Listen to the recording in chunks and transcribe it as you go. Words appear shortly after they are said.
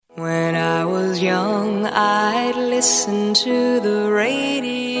was young, I'd listen to the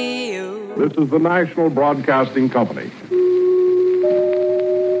radio. This is the National Broadcasting Company.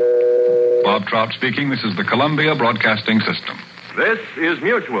 Bob Trout speaking. This is the Columbia Broadcasting System. This is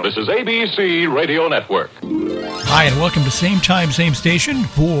Mutual. This is ABC Radio Network. Hi, and welcome to Same Time, Same Station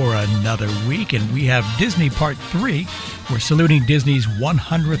for another week. And we have Disney Part 3. We're saluting Disney's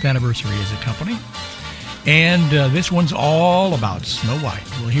 100th anniversary as a company. And this one's all about Snow White.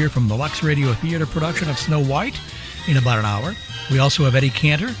 We'll hear from the Lux Radio Theater production of Snow White in about an hour. We also have Eddie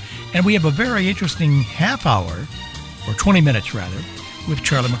Cantor. And we have a very interesting half hour, or 20 minutes rather, with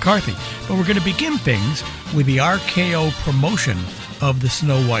Charlie McCarthy. But we're going to begin things with the RKO promotion of the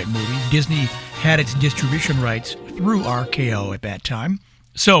Snow White movie. Disney had its distribution rights through RKO at that time.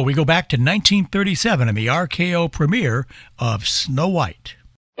 So we go back to 1937 and the RKO premiere of Snow White.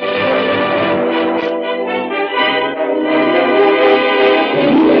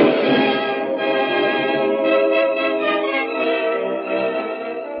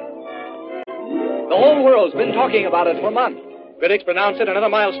 The whole world's been talking about it for months. Critics pronounce it another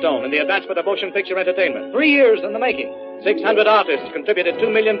milestone in the advancement of motion picture entertainment. 3 years in the making. 600 artists contributed 2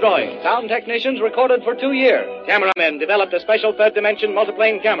 million drawings. Sound technicians recorded for 2 years. Cameramen developed a special third-dimension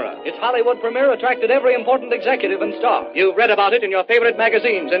multiplane camera. Its Hollywood premiere attracted every important executive and star. You've read about it in your favorite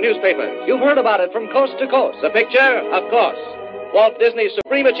magazines and newspapers. You've heard about it from coast to coast. The picture, of course, Walt Disney's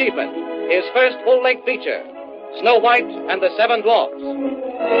supreme achievement, his first full-length feature, Snow White and the Seven Dwarfs.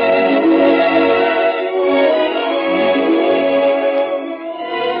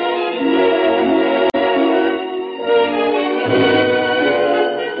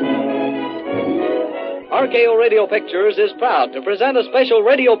 RKO Radio Pictures is proud to present a special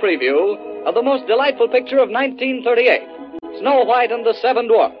radio preview of the most delightful picture of 1938, Snow White and the Seven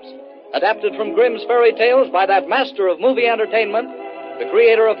Dwarfs, adapted from Grimm's fairy tales by that master of movie entertainment, the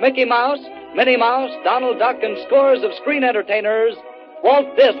creator of Mickey Mouse, Minnie Mouse, Donald Duck, and scores of screen entertainers,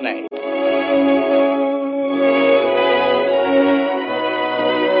 Walt Disney.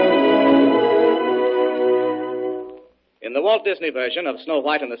 In the Walt Disney version of Snow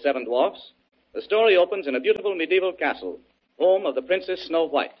White and the Seven Dwarfs, the story opens in a beautiful medieval castle, home of the Princess Snow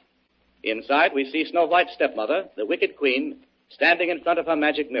White. Inside, we see Snow White's stepmother, the Wicked Queen, standing in front of her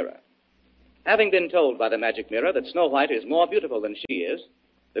magic mirror. Having been told by the magic mirror that Snow White is more beautiful than she is,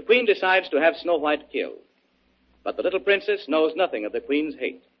 the Queen decides to have Snow White killed. But the little princess knows nothing of the Queen's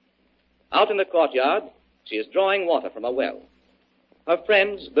hate. Out in the courtyard, she is drawing water from a well. Her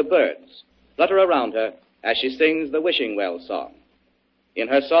friends, the birds, flutter around her as she sings the Wishing Well song. In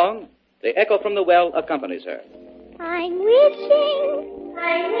her song, the echo from the well accompanies her. I'm wishing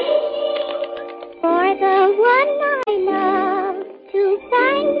for the one I love to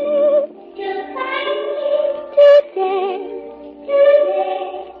find me today.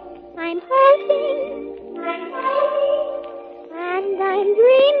 I'm hoping and I'm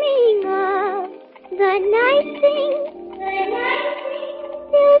dreaming of the nice thing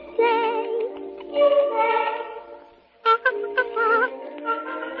you say.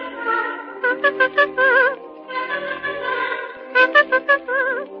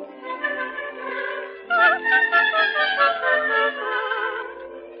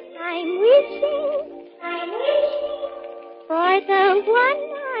 I'm wishing for the one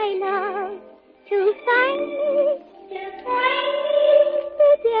I love to find me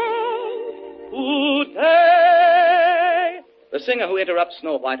today. The singer who interrupts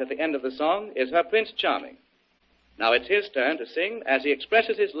Snow White at the end of the song is her Prince Charming. Now it's his turn to sing as he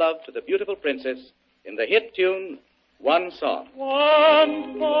expresses his love to the beautiful princess in the hit tune, One Song.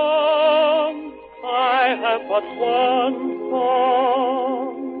 One song, I have but one song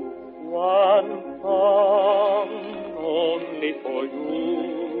only for you.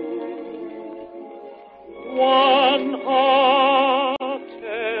 One heart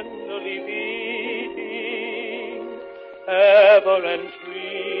tenderly beating, ever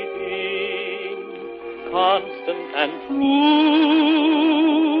entreating, constant and true.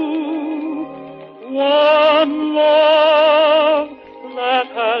 One love that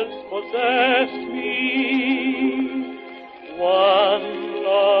has possessed me. One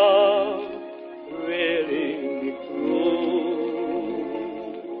love really true.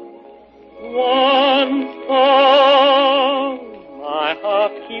 One song my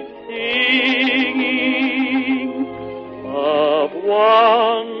heart keeps singing of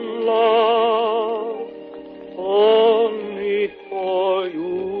one love only for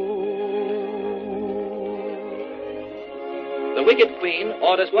you. The Wicked Queen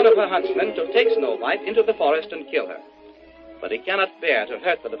orders one of her huntsmen to take Snow White into the forest and kill her. But he cannot bear to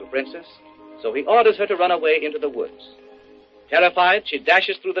hurt the little princess, so he orders her to run away into the woods. Terrified, she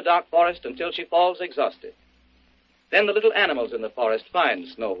dashes through the dark forest until she falls exhausted. Then the little animals in the forest find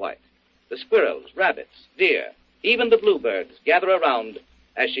Snow White. The squirrels, rabbits, deer, even the bluebirds gather around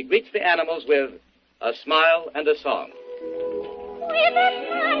as she greets the animals with a smile and a song. With a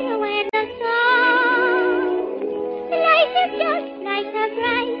smile and a song, life is just like a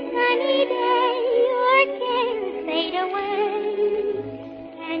bright sunny day. Your cares fade away,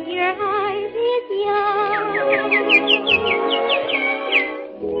 and your heart is young.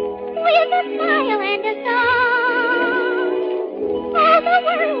 With a smile and a song, all the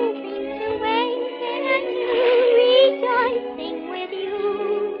world seems to wake in a new rejoicing with you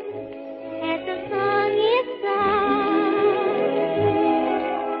as the song is sung.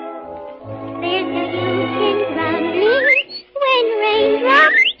 There's no use in grumbling when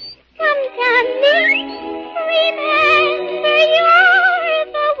raindrops come tumbling. Remember you're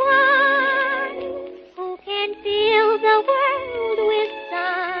the one who can fill the world with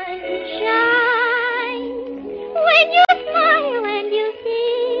sunshine. When you smile and you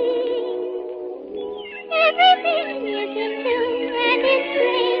sing, everything is in tune and in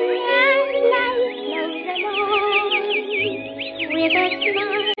spring, and life flows along with a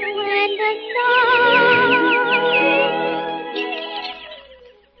smile and a song.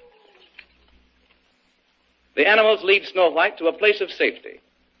 The animals lead Snow White to a place of safety,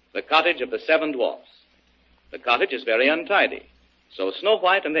 the cottage of the 7 dwarfs. The cottage is very untidy, so Snow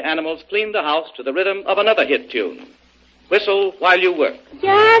White and the animals clean the house to the rhythm of another hit tune, Whistle While You Work.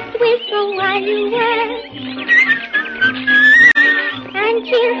 Just whistle while you work, and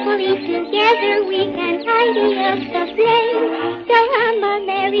cheerfully together we can tidy up the place. So hum a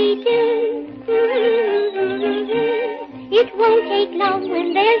merry tune. It won't take long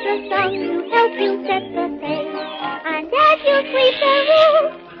when there's a song to help you set the pace. And as you sweep the room,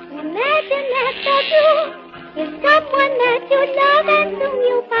 imagine that the door is someone that you love, and soon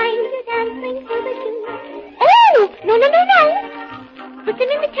you'll find you dancing for the tune. Oh, no. Put them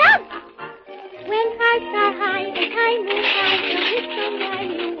in the tub. When hearts are high, the time will hide, so whistle while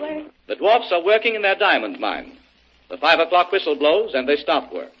you work. The dwarfs are working in their diamond mine. The 5 o'clock whistle blows and they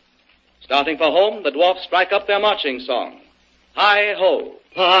stop work. Starting for home, the dwarfs strike up their marching song. Hi-ho.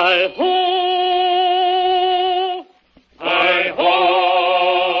 Hi-ho! Hi-ho!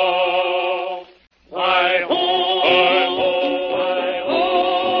 Hi-ho! Hi-ho!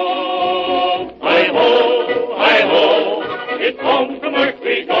 Hi-ho! Hi-ho! It's home from work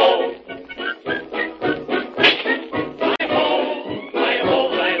we go.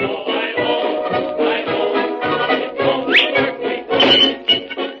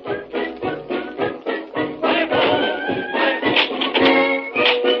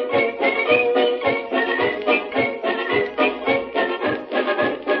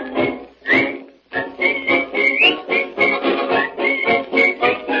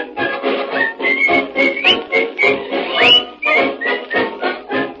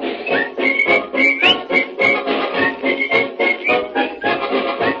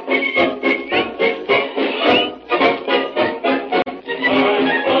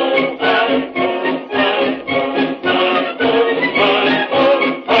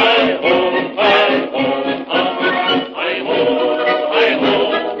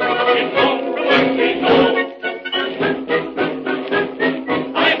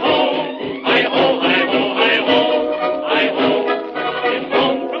 Hi-ho! Hi-ho!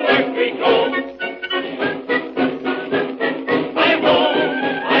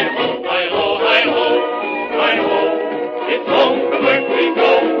 Hi-ho! Hi-ho! Hi-ho! It's home from work we go.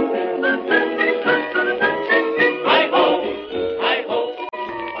 Hi-ho!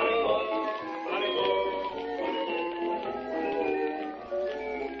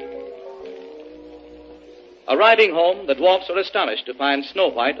 Arriving home, the dwarfs are astonished to find Snow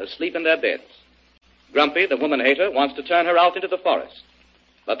White asleep in their beds. Grumpy, the woman-hater, wants to turn her out into the forest,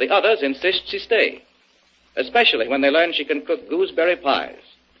 but the others insist she stay, especially when they learn she can cook gooseberry pies.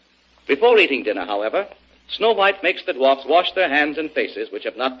 Before eating dinner, however, Snow White makes the dwarfs wash their hands and faces, which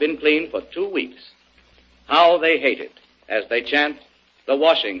have not been cleaned for 2 weeks. How they hate it as they chant the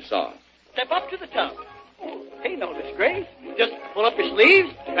washing song. Step up to the tub. Ain't no disgrace. Just pull up your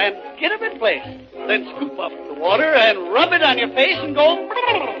sleeves and get them in place. Then scoop up the water and rub it on your face and go.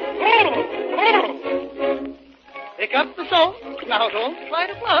 Pick up the soap. Now don't try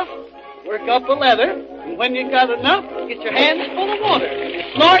to bluff. Work up the leather. And when you got enough, get your hands full of water. You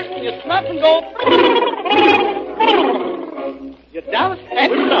snort, you snuff, and go. You douse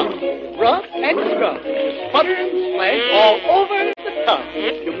and rub. Rub and scrub. Sputter and splash all over the tub.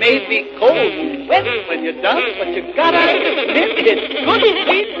 You may be cold and wet when you're done, but you gotta admit it's good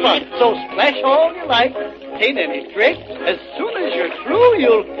sweet fun. So splash all you like. Tain't any trick. As soon as you're through,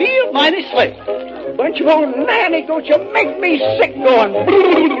 you'll feel mighty slick. Bunch of old nanny, don't you make me sick going.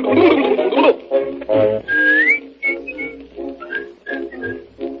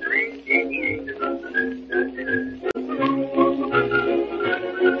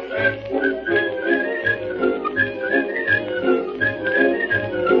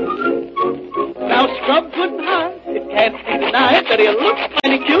 Now scrub good and hard. It can't be denied that he'll look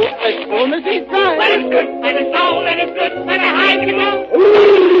mighty cute as soon as he's dry. Let it good, let it go, let it good, let it hide it go.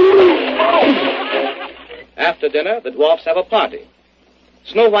 After dinner, the dwarfs have a party.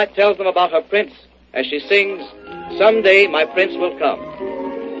 Snow White tells them about her prince as she sings, "Someday my prince will come."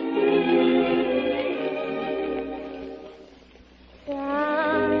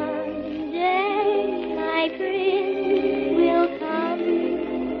 Someday my prince will come.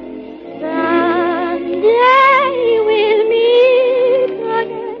 Someday we'll meet again,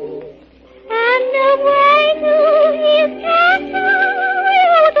 and the way to his castle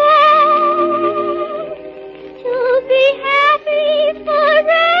we'll go, to be happy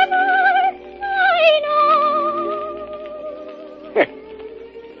forever, I know.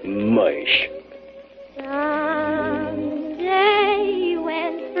 Mush. Someday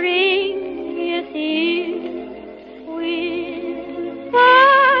when spring is here, we'll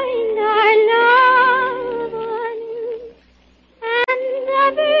find our loved ones, and the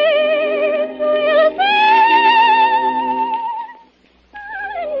birds will sing,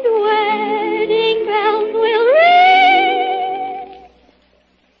 and wedding bells will ring.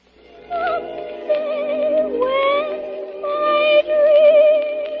 Someday when my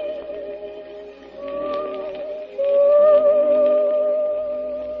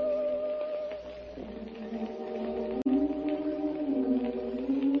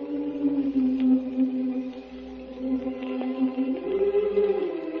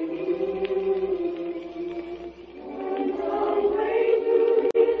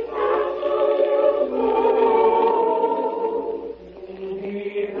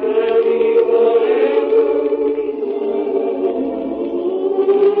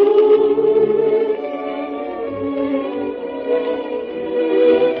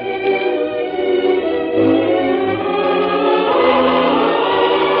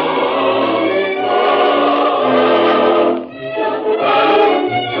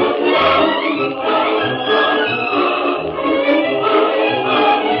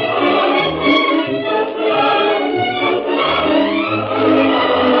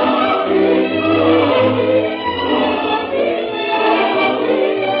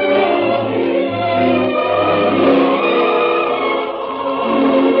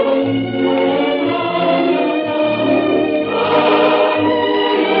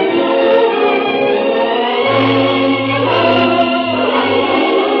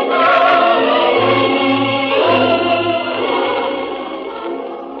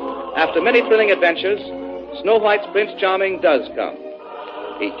After many thrilling adventures, Snow White's Prince Charming does come.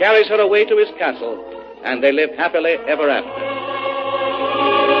 He carries her away to his castle, and they live happily ever after.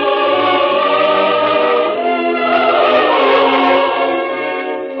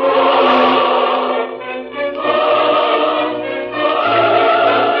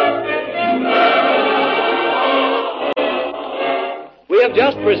 We have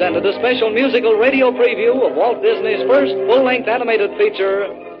just presented a special musical radio preview of Walt Disney's first full-length animated feature,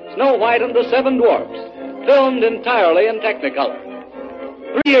 Snow White and the Seven Dwarfs, filmed entirely in Technicolor.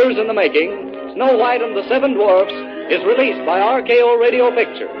 3 years in the making, Snow White and the Seven Dwarfs is released by RKO Radio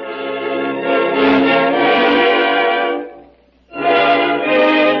Pictures.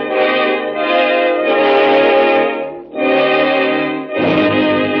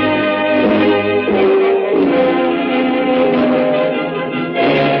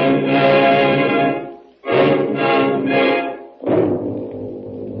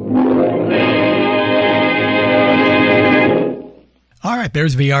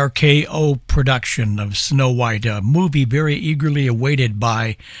 There's the RKO production of Snow White, a movie very eagerly awaited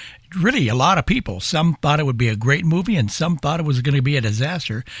by really a lot of people. Some thought it would be a great movie, and some thought it was going to be a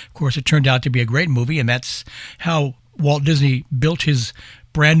disaster. Of course, it turned out to be a great movie, and that's how Walt Disney built his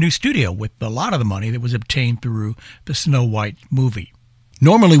brand new studio, with a lot of the money that was obtained through the Snow White movie.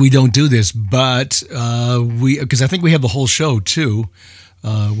 Normally we don't do this, but because I think we have the whole show too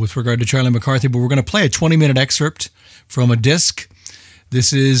with regard to Charlie McCarthy, but we're going to play a 20-minute excerpt from a disc.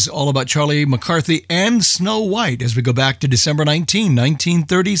 This is all about Charlie McCarthy and Snow White as we go back to December 19,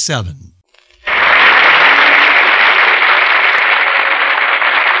 1937.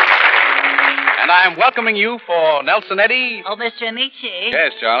 And I'm welcoming you for Nelson Eddy. Oh, Mr. Amici.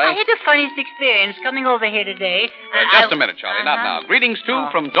 Yes, Charlie. I had the funniest experience coming over here today. Just a minute, Charlie, not now. Greetings, too,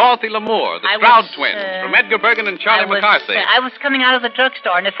 from Dorothy Lamour, the Stroud twins, from Edgar Bergen and Charlie McCarthy. I was coming out of the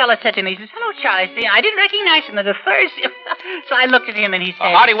drugstore, and a fellow said to me, he says, hello, Charlie. See, I didn't recognize him at the first. So I looked at him, and he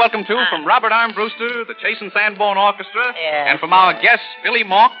said... A hearty welcome, too, from Robert Armbruster, the Chase and Sanborn Orchestra, and from our guest, Billy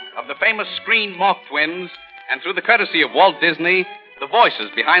Mauch, of the famous screen Mauch twins, and through the courtesy of Walt Disney, the voices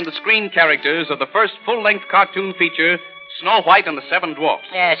behind the screen characters of the first full-length cartoon feature, Snow White and the Seven Dwarfs.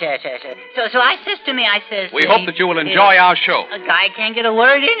 Yes. So I says to me, we hope that you will enjoy our show. A guy can't get a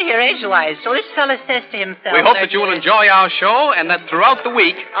word in here edgewise. So this fella says to himself... We hope that you will enjoy our show and that throughout the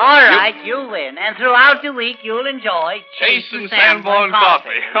week... All right, you'll win. And throughout the week, you'll enjoy... Chase and Sanborn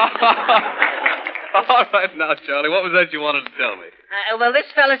coffee. All right now, Charlie, what was that you wanted to tell me? Well, this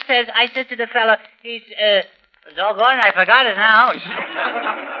fella says... I said to the fella, he's... doggone it, I forgot it now.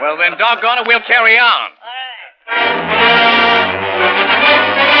 Well, then, doggone it, we'll carry on.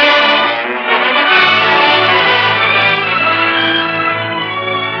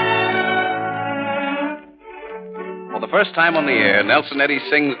 For the first time on the air, Nelson Eddy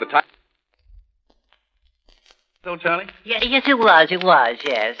sings the title. So, Charlie? Yes, it was,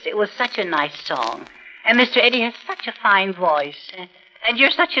 yes. It was such a nice song. And Mr. Eddy has such a fine voice. And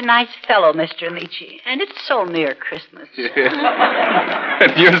you're such a nice fellow, Mr. Amici. And it's so near Christmas.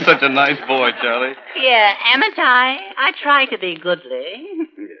 And you're such a nice boy, Charlie. Yeah, haven't I? I try to be goodly.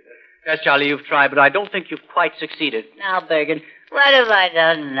 Yes, Charlie, you've tried, but I don't think you've quite succeeded. Now, Bergen, what have I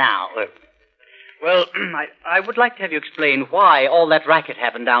done now? Well, I would like to have you explain why all that racket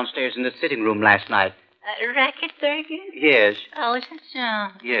happened downstairs in the sitting room last night. Racket, Bergen? Yes. Oh, is that so?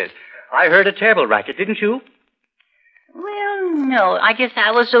 Yes. I heard a terrible racket, didn't you? Well, no. I guess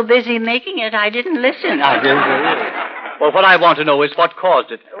I was so busy making it, I didn't listen. Well, what I want to know is what caused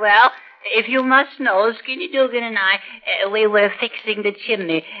it. Well, if you must know, Skinny Dugan and I, we were fixing the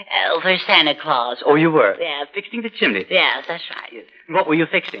chimney for Santa Claus. Oh, you were? Yeah. Fixing the chimney? Yes, that's right. Yes. What were you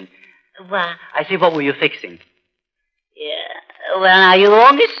fixing? Well... I say, what were you fixing? Yeah. Well, now, you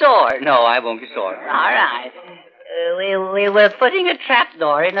won't get sore. No, I won't get sore. All right. We were putting a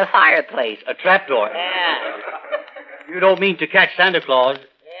trapdoor in the fireplace. A trapdoor? Yeah. You don't mean to catch Santa Claus?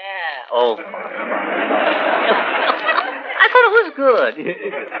 Yeah. Oh. I thought it was good.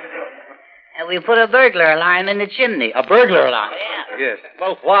 And we put a burglar alarm in the chimney. A burglar alarm? Yeah. Yes.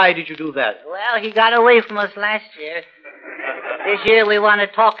 Well, why did you do that? Well, he got away from us last year. This year we want to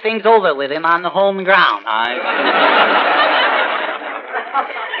talk things over with him on the home ground.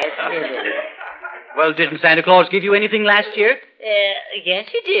 Well, didn't Santa Claus give you anything last year? Yes,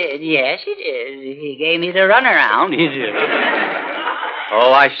 he did. Yes, he did. He gave me the runaround. He did.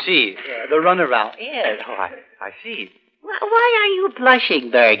 Oh, I see. The runaround. Yes. Oh, I see. Why are you blushing,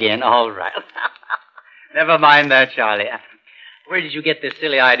 Bergen? All right. Never mind that, Charlie. Where did you get this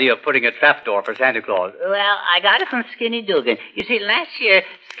silly idea of putting a trapdoor for Santa Claus? Well, I got it from Skinny Dugan. You see, last year,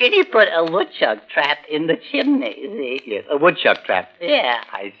 Skinny put a woodchuck trap in the chimney, you see? Yes, a woodchuck trap. Yeah.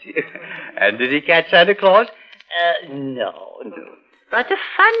 I see. And did he catch Santa Claus? No. But the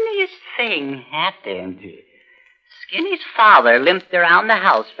funniest thing happened. Skinny's father limped around the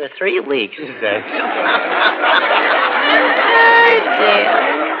house for 3 weeks.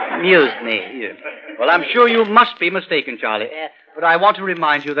 Amused me. Yes. Well, I'm sure you must be mistaken, Charlie. But I want to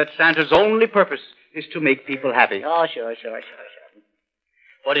remind you that Santa's only purpose is to make people happy. Oh, sure.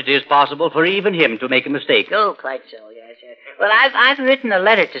 But it is possible for even him to make a mistake. Oh, quite so, yes. Well, I've written a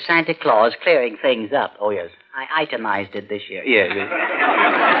letter to Santa Claus clearing things up. Oh, yes. I itemized it this year. Yes.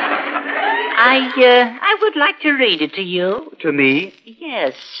 I would like to read it to you. To me?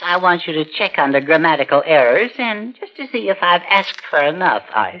 Yes. I want you to check on the grammatical errors and just to see if I've asked for enough.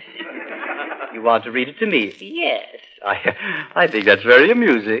 I see. You want to read it to me? Yes. I think that's very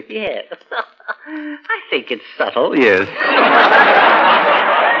amusing. Yes. I think it's subtle, yes.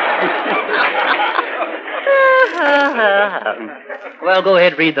 Well, go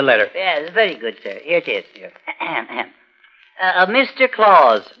ahead, read the letter. Yes, very good, sir. Here it is. Mr.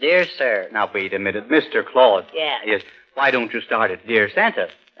 Claus, dear sir. Now, wait a minute. Mr. Claus. Yeah. Yes. Why don't you start it, dear Santa?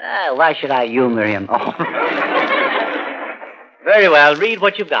 Why should I humor him? Oh. Very well. Read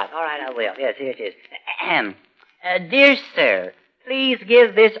what you've got. All right, I will. Yes, here it is. Dear sir, please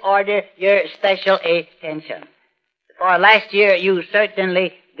give this order your special attention. For last year, you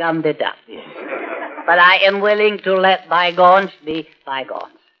certainly gummed it up. Yes. But I am willing to let bygones be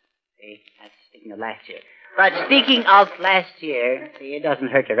bygones. See, that's speaking of last year. But speaking of last year, see, it doesn't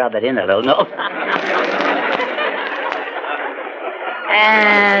hurt to rub it in a little, no.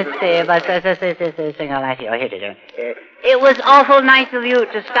 Let's see, but sing on last year. Oh, here it is. It was awful nice of you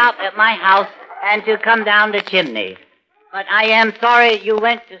to stop at my house and to come down the chimney. But I am sorry you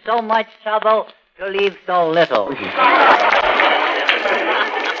went to so much trouble to leave so little.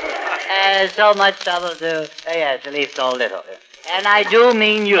 So much trouble to leave so little. And I do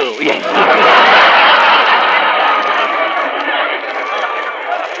mean you. Yes.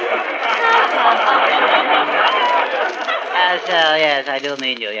 Yes, I do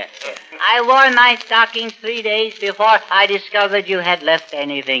mean you, yes. I wore my stockings 3 days before I discovered you had left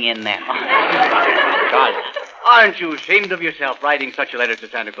anything in them. Charlie, aren't you ashamed of yourself writing such a letter to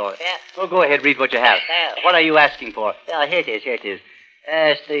Santa Claus? Yeah. Well, go ahead, read what you have. What are you asking for? Well, here it is.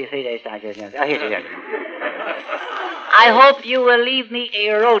 It's 3 days. Here it is. I hope you will leave me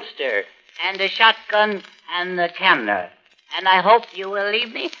a roadster and a shotgun and a camera. And I hope you will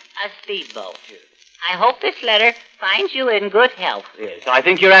leave me a speedboat. I hope this letter finds you in good health. Yes, I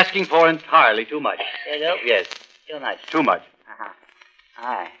think you're asking for entirely too much. You do? Yes. Too much. Too much. Uh-huh.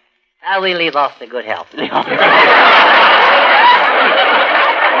 All right. Now we leave off the good health.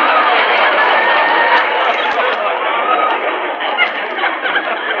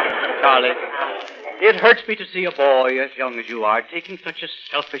 Charlie, it hurts me to see a boy as young as you are taking such a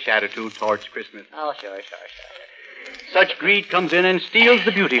selfish attitude towards Christmas. Oh, sure. Such greed comes in and steals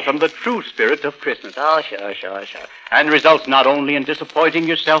the beauty from the true spirit of Christmas. Oh, sure. And results not only in disappointing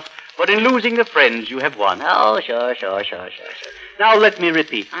yourself, but in losing the friends you have won. Oh, sure. Now let me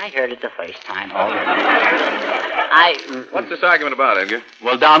repeat. I heard it the first time already. What's this argument about, Edgar?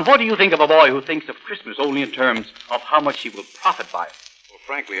 Well, Don, what do you think of a boy who thinks of Christmas only in terms of how much he will profit by it? Well,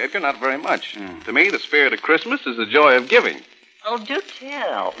 frankly, Edgar, not very much. To me, the spirit of Christmas is the joy of giving. Oh, do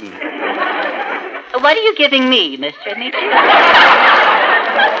tell. What are you giving me, Mr. Mitchell?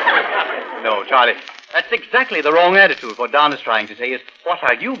 No, Charlie, that's exactly the wrong attitude. What Don is trying to say is, what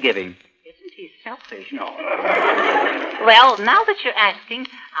are you giving? Isn't he selfish? No. Well, now that you're asking,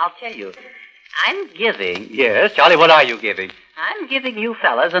 I'll tell you. I'm giving... Yes, Charlie, what are you giving? I'm giving you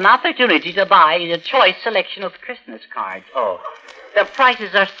fellas an opportunity to buy a choice selection of Christmas cards. Oh. The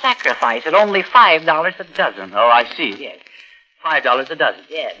prices are sacrificed at only $5 a dozen. Oh, I see. Yes. $5 a dozen.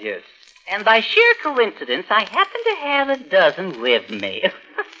 Yes. And by sheer coincidence, I happen to have a dozen with me.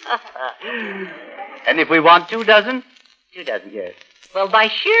 And if we want 2 dozen? 2 dozen, yes. Well, by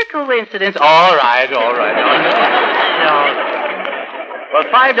sheer coincidence... All right. No. Well,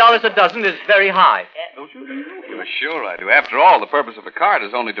 $5 a dozen is very high. Don't you? Well, sure I do. After all, the purpose of a card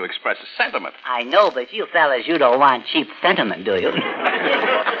is only to express a sentiment. I know, but you fellas, you don't want cheap sentiment, do you?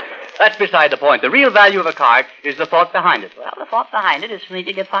 That's beside the point. The real value of a card is the thought behind it. Well, the thought behind it is for me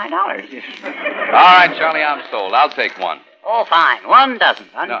to get $5. All right, Charlie, I'm sold. I'll take one. Oh, fine. 1 dozen.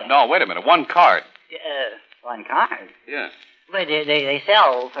 No, wait a minute. 1 card. 1 card? Yeah. Wait, they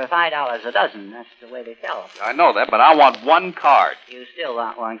sell for $5 a dozen. That's the way they sell them. I know that, but I want 1 card. You still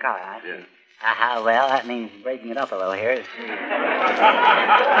want 1 card, I see. Yeah. Well, that means breaking it up a little here.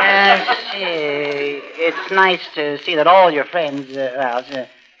 It's nice to see that all your friends,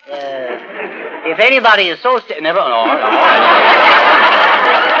 if anybody is so... Never... No.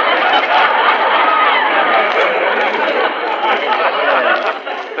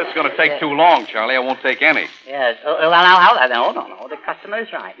 This is going to take too long, Charlie. I won't take any. Yes. No. The customer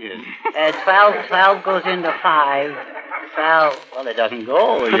is right. Yes. 12 goes into 5. 12... Well, it doesn't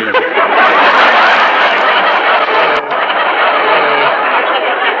go.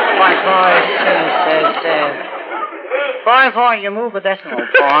 4, you move a decimal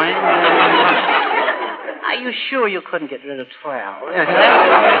point. Are you sure you couldn't get rid of 12?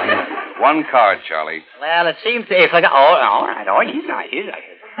 1 card, Charlie. Well, it seems if I got... all right. Oh, he's right.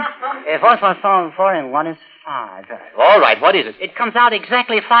 If 1 plus 4 and 1 is 5. All right, what is it? It comes out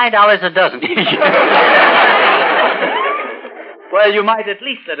exactly $5 a dozen. Well, you might at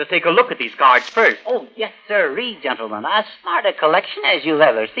least let us take a look at these cards first. Oh, yes, sir. Read, gentlemen. As smart a collection as you've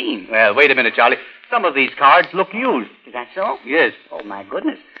ever seen. Well, wait a minute, Charlie. Some of these cards look used. Is that so? Yes. Oh, my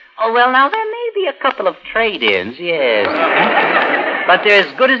goodness. Oh, well, now, there may be a couple of trade-ins, yes. But they're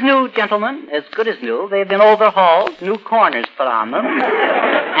as good as new, gentlemen. As good as new. They've been overhauled, new corners put on them.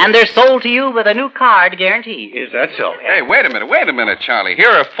 And they're sold to you with a new card guarantee. Is that so? Hey, wait a minute, Charlie. Here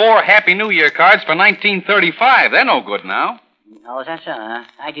are 4 Happy New Year cards for 1935. They're no good now. Oh, is that so?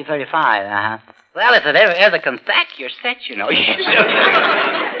 1935, Well, if it ever comes back, you're set, you know.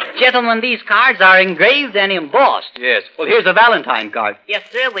 Gentlemen, these cards are engraved and embossed. Yes. Well, here's a Valentine card. Yes,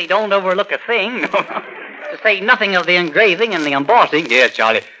 sir. We don't overlook a thing. To say nothing of the engraving and the embossing. Yes,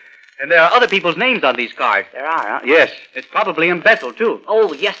 Charlie. And there are other people's names on these cards. There are, huh? Yes. It's probably embezzled, too.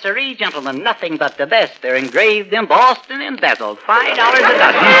 Oh, yes, sirree, gentlemen. Nothing but the best. They're engraved, embossed, and embezzled. $5 a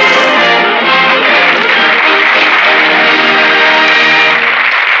dozen.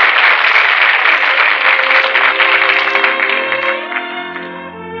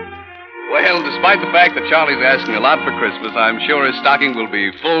 despite the fact that Charlie's asking a lot for Christmas, I'm sure his stocking will be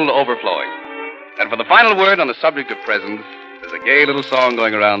full to overflowing. And for the final word on the subject of presents, there's a gay little song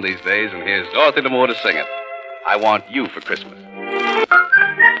going around these days, and here's Dorothy Lamour to sing it. I Want You for Christmas.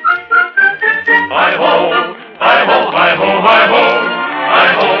 Hi-ho, hi-ho, hi-ho, hi-ho,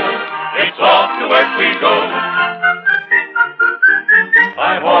 hi-ho, it's off to work we go.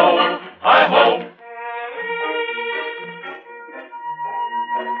 Hi-ho, hi-ho.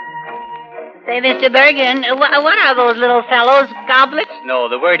 Say, Mr. Bergen, what are those little fellows? Goblets? No,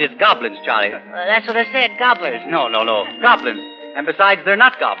 the word is goblins, Charlie. That's what I said, gobblers. No. Goblins. And besides, they're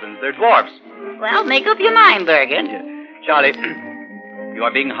not goblins, they're dwarfs. Well, make up your mind, Bergen. Charlie, you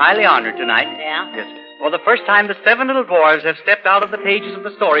are being highly honored tonight. Yeah? Yes. For the first time, the 7 little dwarves have stepped out of the pages of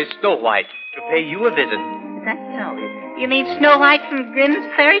the story Snow White to pay you a visit. Is that so? You mean Snow White from Grimm's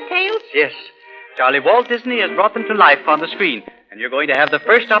Fairy Tales? Yes. Charlie, Walt Disney has brought them to life on the screen, and you're going to have the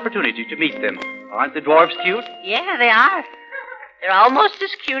first opportunity to meet them. Aren't the dwarves cute? Yeah, they are. They're almost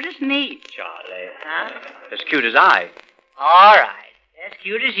as cute as me. Charlie. Huh? As cute as I. All right. As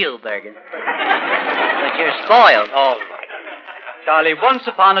cute as you, Bergen. But you're spoiled. All right. Charlie, once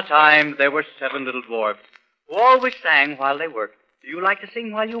upon a time, there were 7 little dwarfs who always sang while they worked. Do you like to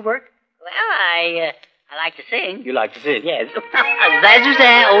sing while you work? Well, I like to sing. You like to sing? Yes.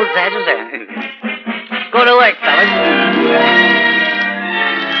 Zazuzan, old Zazuzan. Go to work, fellas.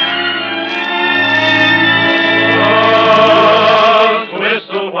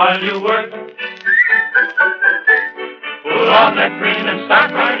 Whistle while you work. Put on that green and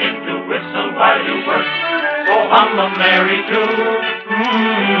start right in to whistle while you work. So hum a merry tune.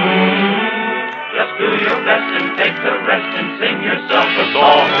 Just do your best and take the rest and sing yourself a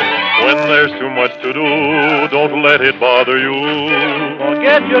song. When there's too much to do, don't let it bother you.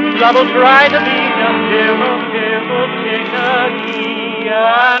 Forget your trouble, try to be just careful, take a key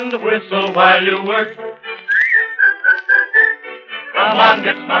and whistle while you work. Come on,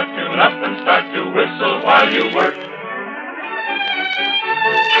 get smart, tune up and start to whistle while you work.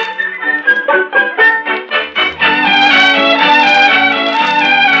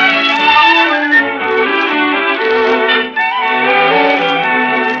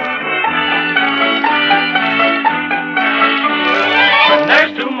 When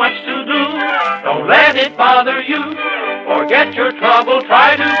there's too much to do, don't let it bother you. Forget your trouble,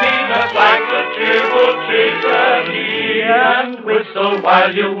 try to be just like the cheerful chickaree and whistle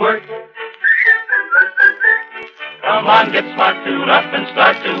while you work. Come on, get smart, tune up and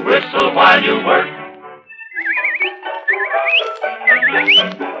start to whistle while you work.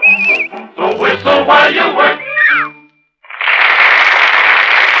 So whistle while you work.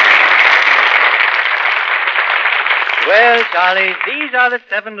 Well, Charlie, these are the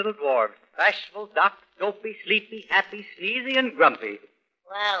 7 little dwarfs. Bashful, Doc, Dopey, Sleepy, Happy, Sneezy, and Grumpy.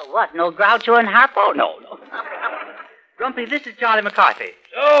 Well, what, no Groucho and Harpo? No. Grumpy, this is Charlie McCarthy.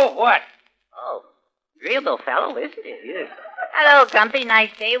 So what? Oh, agreeable fellow, isn't he? Yes. Hello, Grumpy.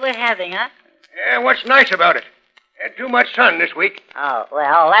 Nice day we're having, huh? Yeah, what's nice about it? Had too much sun this week. Oh,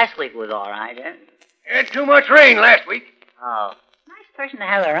 well, last week was all right, eh? Had too much rain last week. Oh, nice person to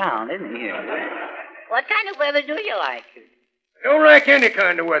have around, isn't he? What kind of weather do you like? I don't like any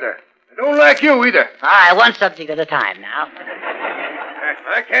kind of weather. I don't like you either. All right, one subject at a time now.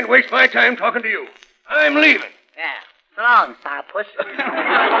 I can't waste my time talking to you. I'm leaving. Yeah. So long, sourpuss.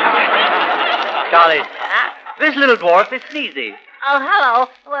 Charlie, this little dwarf is Sneezy. Oh, hello.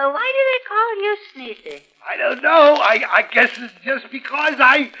 Well, why do they call you Sneezy? I don't know. I guess it's just because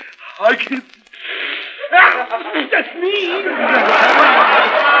I can... That's me.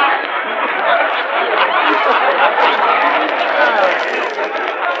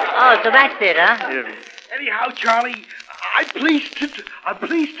 Oh, so that's it, huh? Anyhow, Charlie, I'm pleased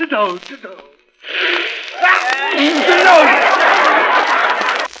to know.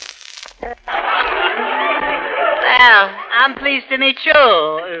 Well, I'm pleased to meet you.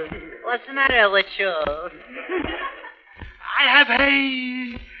 What's the matter with you? I have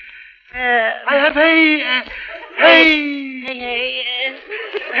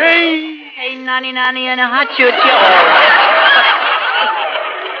Hey, nanny, and a hot choo-choo.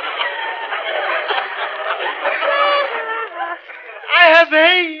 I have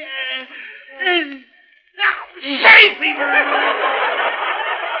save me!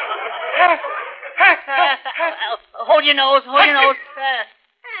 Hold your nose.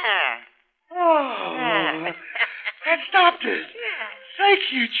 That stopped it. Thank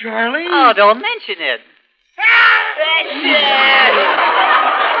you, Charlie. Oh, don't mention it.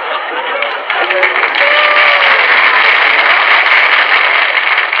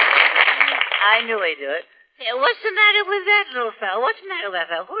 I knew he'd do it. What's the matter with that little fellow? What's the matter with that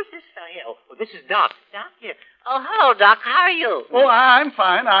fellow? Who's this fellow here? Oh, this is Doc. Doc here. Oh, hello, Doc. How are you? Oh, I'm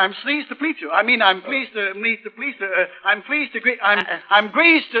fine. I'm pleased to please you. I'm pleased to I'm pleased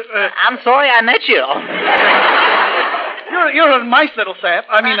to. I'm sorry I met you. You're a nice little sap.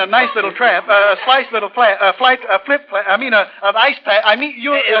 I mean, a nice little trap. A slice little flip. An ice pack. I mean,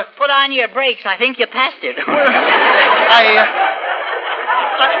 you. Put on your brakes. I think you passed it.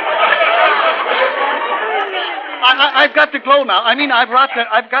 I've got to go now. I mean, I've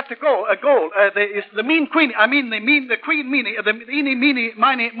got to go. Gold. The mean queen. I mean, the queen meanie. The eeny meeny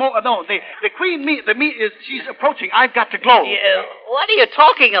miny mo. No, the queen me. The me is she's approaching. I've got to go. What are you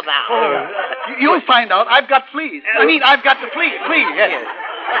talking about? You'll find out. I've got fleas. I mean, I've got to flee. Yes.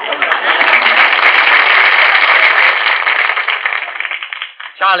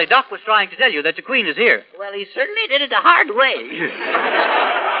 Charlie, Doc was trying to tell you that the Queen is here. Well, he certainly did it the hard way.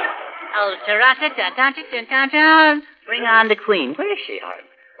 Oh, ta-ra-ta-ta-ta-ta-ta-ta. Bring on the Queen. Where is she, Hart?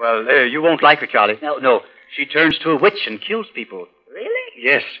 Well, you won't like her, Charlie. No. She turns to a witch and kills people. Really?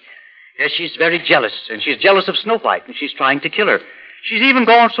 Yes. Yes, she's very jealous, and she's jealous of Snow White, and she's trying to kill her. She's even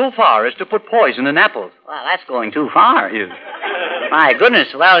gone so far as to put poison in apples. Well, that's going too far. Yes. My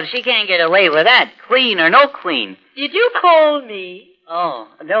goodness, well, she can't get away with that, Queen or no Queen. Did you call me? Oh,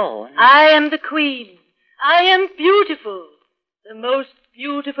 no. I am the Queen. I am beautiful. The most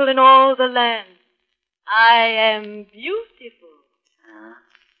beautiful in all the land. I am beautiful.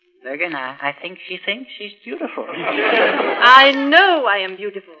 Bergen, I think she thinks she's beautiful. I know I am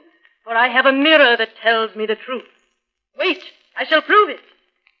beautiful, for I have a mirror that tells me the truth. Wait, I shall prove it.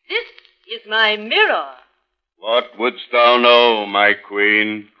 This is my mirror. What wouldst thou know, my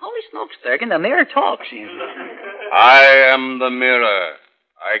queen? Holy smokes, Bergen, the mirror talks. I am the mirror.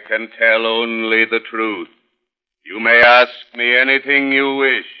 I can tell only the truth. You may ask me anything you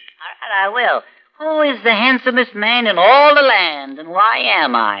wish. All right, I will. Who is the handsomest man in all the land, and why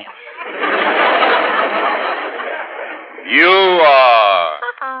am I? You are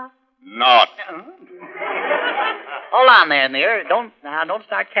not. Hold on there, mirror. Don't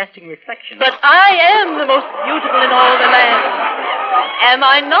start casting reflections. But I am the most beautiful in all the land. Am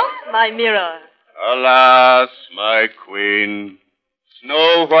I not, my mirror? Alas, my queen,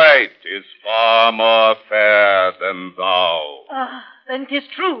 Snow White is far more fair than thou. Then 'tis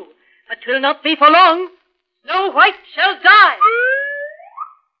true, but 'twill not be for long. Snow White shall die.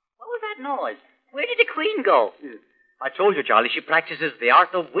 What was that noise? Where did the Queen go? I told you, Charlie, she practices the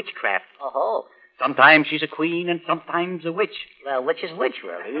art of witchcraft. Oh. Sometimes she's a queen and sometimes a witch. Well, which is which,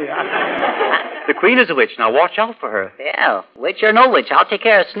 really? The Queen is a witch. Now watch out for her. Yeah, witch or no witch, I'll take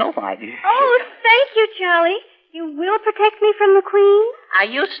care of Snow White. Oh, thank you, Charlie. You will protect me from the Queen? Are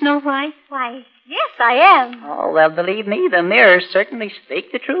you Snow White? Why, yes, I am. Oh, well, believe me, the mirrors certainly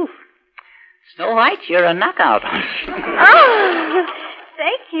speak the truth. Snow White, you're a knockout. Oh,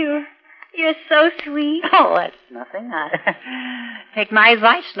 thank you. You're so sweet. Oh, that's nothing. Take my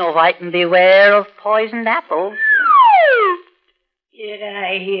advice, Snow White, and beware of poisoned apples. Did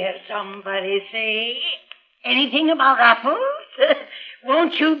I hear somebody say anything about apples?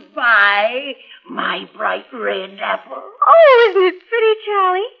 Won't you buy my bright red apple? Oh, isn't it pretty,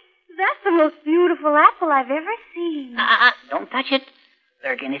 Charlie? That's the most beautiful apple I've ever seen. Don't touch it.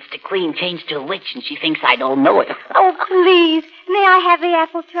 Bergen, it's the Queen changed to a witch, and she thinks I don't know it. Oh, please. May I have the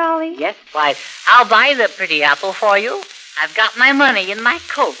apple, Charlie? Yes, why, I'll buy the pretty apple for you. I've got my money in my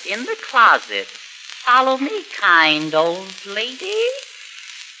coat in the closet. Follow me, kind old lady.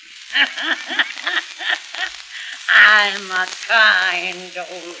 I'm a kind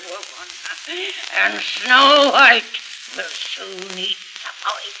old woman, and Snow White will soon eat the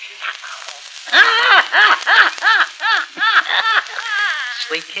poison apple.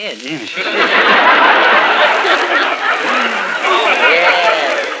 Sweet kid. Yeah.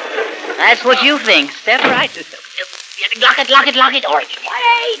 That's what you think. Step right. Lock it. Or...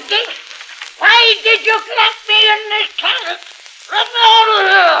 Why did you lock me in this closet? Let me out of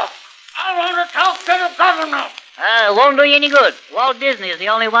here. I want to talk to the governor. It won't do you any good. Walt Disney is the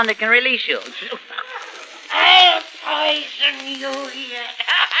only one that can release you. I'll poison you yet.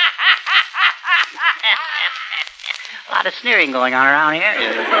 A lot of sneering going on around here.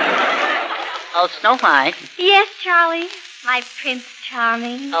 Oh, Snow White. Yes, Charlie. My Prince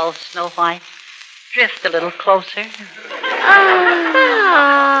Charming. Oh, Snow White. Drift a little closer. Oh.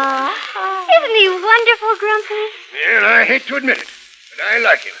 Isn't he wonderful, Grumpy? Well, I hate to admit it, but I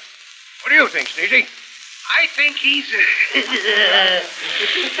like him. What do you think, Sneezy? I think he's...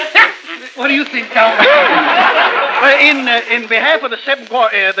 What do you think, Cal? Well, in behalf of the seven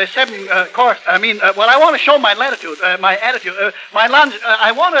course, I mean, I want to show my latitude, my attitude, my lunge.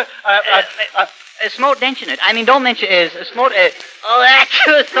 I want to... Smote mention it. I mean, don't mention it. Smote it. Oh, that's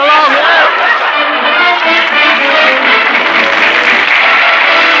so long.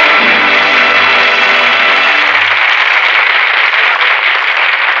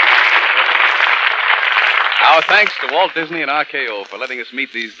 Our thanks to Walt Disney and RKO for letting us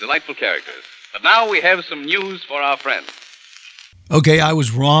meet these delightful characters. But now we have some news for our friends. Okay, I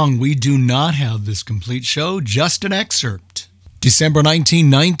was wrong. We do not have this complete show, just an excerpt. December 19,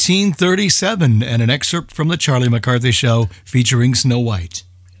 1937, and an excerpt from The Charlie McCarthy Show featuring Snow White.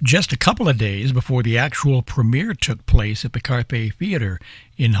 Just a couple of days before the actual premiere took place at the Carpe Theater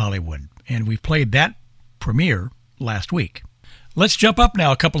in Hollywood. And we played that premiere last week. Let's jump up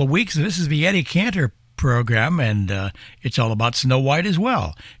now a couple of weeks. This is the Eddie Cantor program, and it's all about Snow White as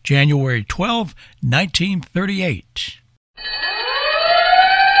well. January 12, 1938.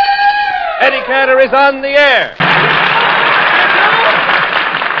 Eddie Cantor is on the air.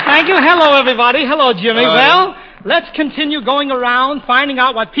 Thank you. Hello, everybody. Hello, Jimmy. Well, let's continue going around finding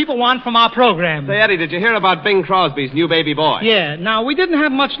out what people want from our program. Say, Eddie, did you hear about Bing Crosby's new baby boy? Yeah. Now, we didn't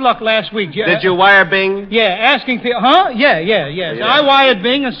have much luck last week. Did you wire Bing? Yeah, asking people. Huh? Yeah. I wired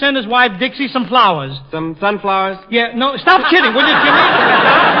Bing and sent his wife Dixie some flowers. Some sunflowers? Yeah. No, stop kidding, will you, Jimmy?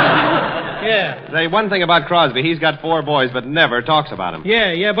 Yeah. Say, one thing about Crosby, he's got 4 boys, but never talks about them.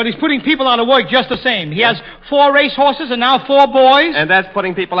 Yeah, but he's putting people out of work just the same. He has 4 race horses and now 4 boys. And that's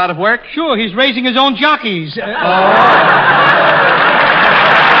putting people out of work? Sure, he's raising his own jockeys. All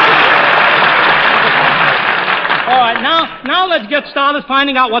right, now let's get started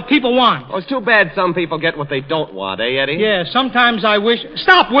finding out what people want. Oh, it's too bad some people get what they don't want, eh, Eddie? Yeah, sometimes I wish...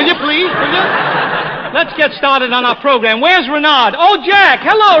 Stop, will you, please? Will you? Let's get started on our program. Where's Renard? Oh, Jack.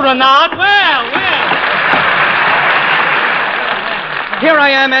 Hello, Renard. Well. Here I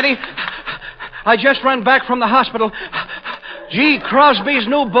am, Eddie. I just ran back from the hospital. Gee, Crosby's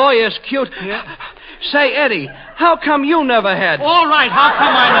new boy is cute. Yeah. Say, Eddie, how come you never had... All right, how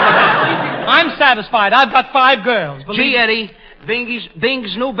come I never had? I'm satisfied. I've got 5 girls. Gee, Eddie,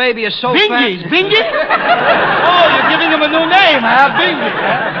 Bing's new baby is so Bingy's? fat... Bingy? Oh, you're giving him a new name, huh? Bingy.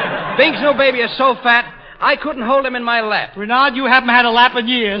 Bing's new baby is so fat, I couldn't hold him in my lap. Renard, you haven't had a lap in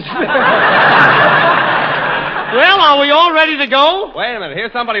years. Well, are we all ready to go? Wait a minute.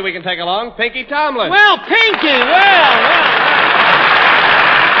 Here's somebody we can take along. Pinky Tomlin. Well, Pinky, well.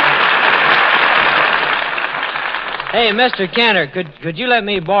 Hey, Mr. Cantor, could you let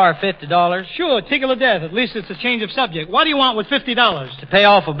me borrow $50? Sure, tickle to death. At least it's a change of subject. What do you want with $50? To pay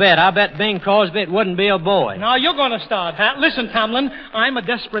off a bet. I bet Bing Crosby it wouldn't be a boy. Now, you're going to start, Pat. Listen, Tomlin, I'm a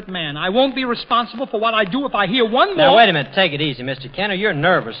desperate man. I won't be responsible for what I do if I hear one more... Now, wait a minute. Take it easy, Mr. Cantor. You're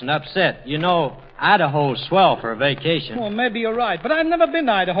nervous and upset. You know, Idaho's swell for a vacation. Well, maybe you're right, but I've never been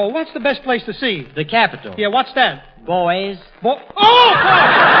to Idaho. What's the best place to see? The capital. Yeah, what's that? Boys. Oh,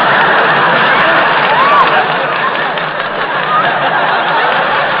 God!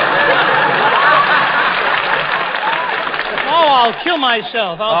 I'll kill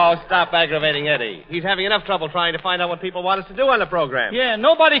myself. Oh, stop aggravating Eddie. He's having enough trouble trying to find out what people want us to do on the program. Yeah,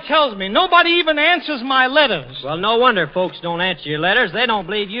 nobody tells me. Nobody even answers my letters. Well, no wonder folks don't answer your letters. They don't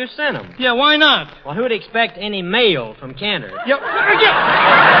believe you sent them. Yeah, why not? Well, who'd expect any mail from Cantor?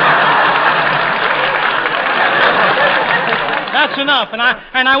 That's enough, and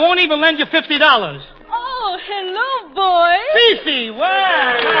I won't even lend you $50. Oh, hello, boys. Fifi,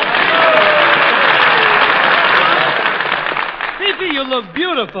 wow. Fifi, you look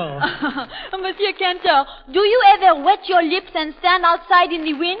beautiful. Monsieur Cantor, do you ever wet your lips and stand outside in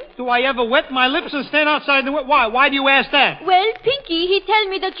the wind? Do I ever wet my lips and stand outside in the wind? Why? Why do you ask that? Well, Pinky, he tell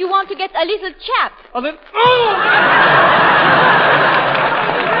me that you want to get a little chap. Oh, then... Oh!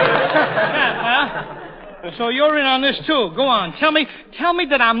 So you're in on this, too. Go on. Tell me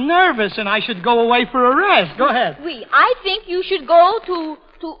that I'm nervous and I should go away for a rest. Go ahead. Oui, I think you should go to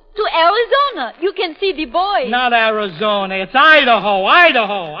Arizona. You can see the boys. Not Arizona. It's Idaho.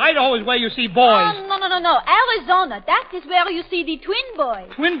 Idaho is where you see boys. No. Arizona. That is where you see the twin boys.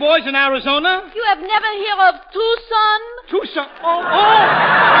 Twin boys in Arizona? You have never heard of Tucson? Tucson?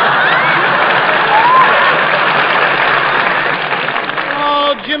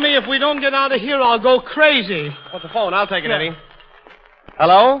 Oh, Jimmy, if we don't get out of here, I'll go crazy. What's the phone? I'll take it, Eddie.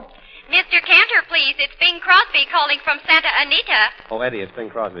 Hello? Mr. Cantor, please. It's Bing Crosby calling from Santa Anita. Oh, Eddie, it's Bing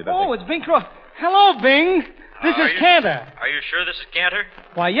Crosby. Oh, it's Bing Crosby. Hello, Bing. This is Cantor. Are you sure this is Cantor?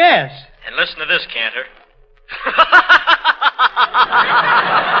 Why, yes. And listen to this, Cantor.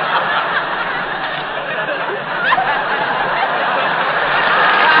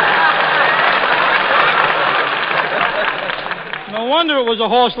 No wonder it was a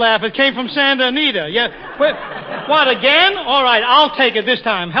horse laugh. It came from Santa Anita. Yeah. What, again? All right, I'll take it this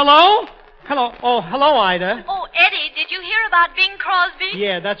time. Hello? Hello. Oh, hello, Ida. Oh, Eddie, did you hear about Bing Crosby?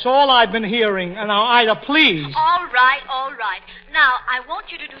 Yeah, that's all I've been hearing. And now, Ida, please. All right, all right. Now, I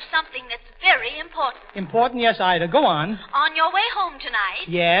want you to do something that's very important. Important? Yes, Ida. Go on. On your way home tonight,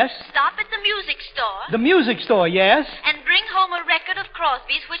 Yes. stop at the music store The music store, yes? and bring home a record of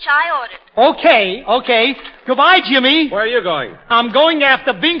Crosby's, which I ordered. Okay. Goodbye, Jimmy. Where are you going? I'm going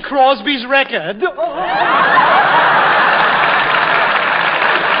after Bing Crosby's record.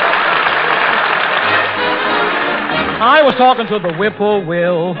 I was talking to the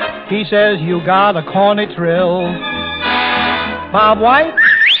whippoorwill. He says you got a corny trill. Bob White,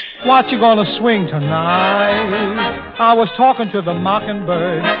 what you gonna swing tonight? I was talking to the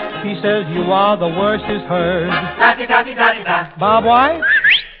mockingbird. He says you are the worst he's heard. Bob White,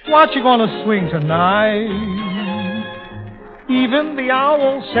 what you gonna swing tonight? Even the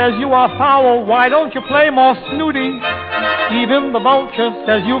owl says you are foul. Why don't you play more snooty? Even the vulture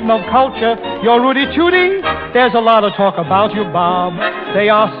says you've no culture. You're Rudy Tooty. There's a lot of talk about you, Bob. They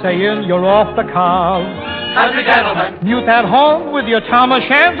are saying you're off the cob. Country gentlemen. Mute that horn with your tam o'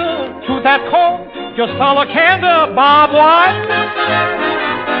 shanter. To that corn, just follow candor, Bob White.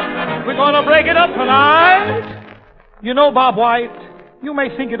 We're gonna break it up tonight. You know, Bob White, you may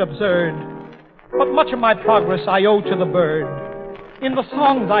think it absurd, but much of my progress I owe to the bird. In the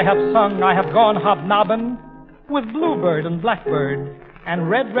songs I have sung, I have gone hobnobbing with bluebird and blackbird and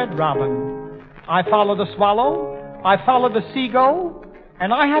red robin. I follow the swallow, I follow the seagull,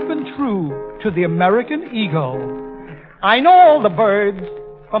 and I have been true to the American eagle. I know all the birds,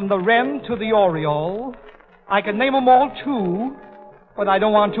 from the wren to the oriole. I can name them all, too, but I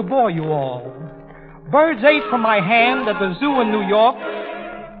don't want to bore you all. Birds ate from my hand at the zoo in New York.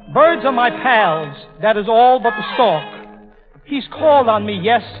 Birds are my pals, that is all but the stork. He's called on me,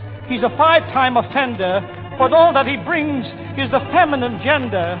 yes, he's a 5-time offender, but all that he brings is the feminine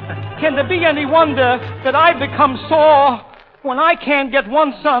gender. Can there be any wonder that I've become sore when I can't get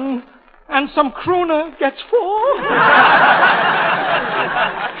one son and some crooner gets 4?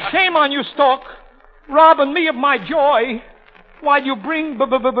 Shame on you, stork, robbing me of my joy while you bring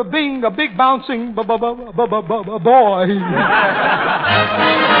Bing a big bouncing boy.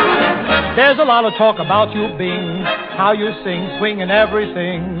 There's a lot of talk about you, Bing, how you sing, swing, and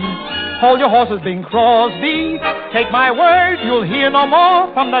everything. Hold your horses, Bing Crosby. Take my word, you'll hear no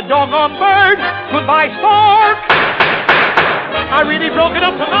more from the doggone bird. Goodbye, stork. I really broke it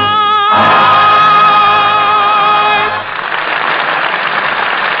up tonight.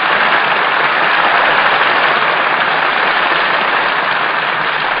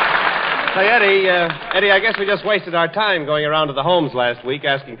 Say, Eddie, I guess we just wasted our time going around to the homes last week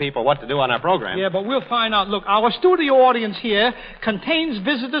asking people what to do on our program. Yeah, but we'll find out. Look, our studio audience here contains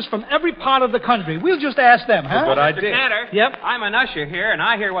visitors from every part of the country. We'll just ask them, huh? Good idea. Mr. Cantor, Yep. I'm an usher here, and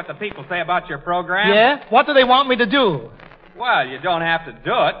I hear what the people say about your program. Yeah? What do they want me to do? Well, you don't have to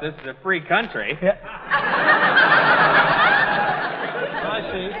do it. This is a free country. Yeah. I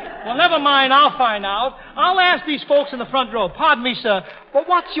see. Well, never mind. I'll find out. I'll ask these folks in the front row. Pardon me, sir, but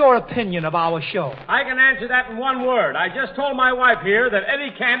what's your opinion of our show? I can answer that in one word. I just told my wife here that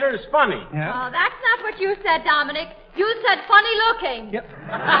Eddie Cantor is funny. Yeah? Oh, that's not what you said, Dominic. You said funny looking. Yep.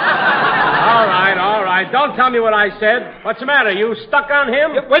 All right. Don't tell me what I said. What's the matter? You stuck on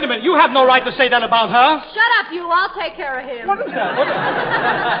him? Yeah, wait a minute. You have no right to say that about her. Shut up, you. I'll take care of him. What is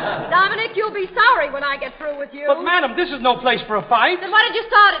that? Dominic, you'll be sorry when I get through with you. But, madam, this is no place for a fight. Then what did you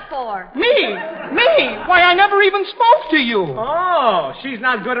start it for? Me? Why, I never even spoke to you. Oh, she's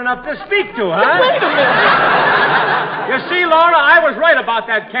not good enough to speak to, huh? Wait a minute. You see, Laura, I was right about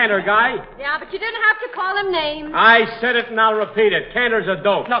that Cantor guy. Yeah, but you didn't have to call him names. I said it and I'll repeat it. Cantor's a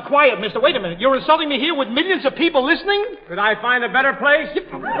dope. Now, quiet, mister. Wait a minute. You're insulting me here with millions of people listening? Could I find a better place? Wait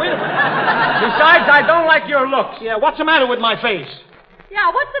a minute. Besides, I don't like your looks. Yeah, what's the matter with my face?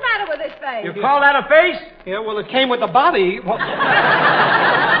 Yeah, what's the matter with his face? You call that a face? Yeah, well, it came with the body. Well...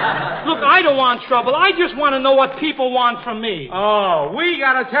 Look, I don't want trouble. I just want to know what people want from me. Oh, we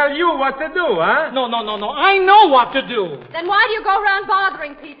gotta tell you what to do, huh? No. I know what to do. Then why do you go around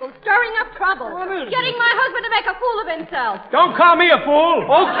bothering people, stirring up trouble, getting my husband to make a fool of himself? Don't call me a fool.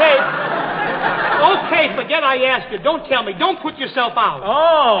 Okay, forget I asked you. Don't tell me. Don't put yourself out.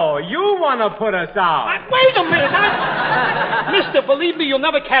 Oh, you want to put us out. Wait a minute. Mister, believe me, you'll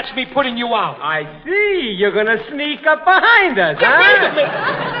never catch me putting you out. I see. You're going to sneak up behind us, huh? Wait a minute.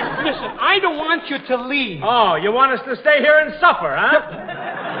 Listen, I don't want you to leave. Oh, you want us to stay here and suffer, huh?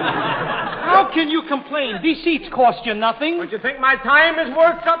 How can you complain? These seats cost you nothing. Don't you think my time is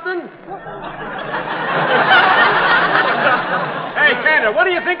worth something? Hey, Cantor, what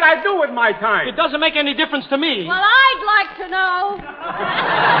do you think I do with my time? It doesn't make any difference to me. Well, I'd like to know.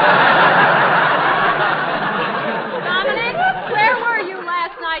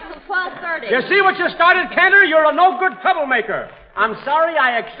 You see what you started, Cantor? You're a no-good troublemaker. I'm sorry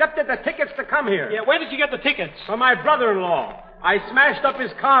I accepted the tickets to come here. Yeah, where did you get the tickets? From my brother-in-law. I smashed up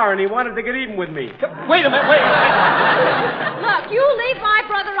his car, and he wanted to get even with me. Wait a minute, wait. Look, you leave my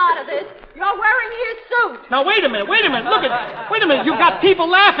brother out of this. You're wearing his suit. Now, wait a minute. Wait a minute. You've got people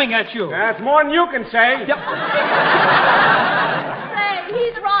laughing at you. That's more than you can say. Say,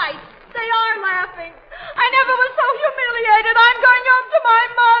 he's right. They are laughing. I never was so humiliated. I'm going home to my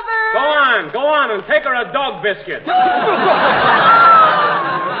mother. Go on, and take her a dog biscuit.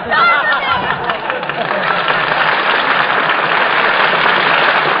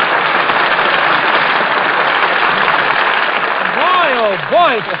 Oh,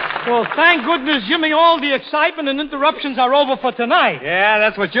 boy. Well, thank goodness, Jimmy, all the excitement and interruptions are over for tonight. Yeah,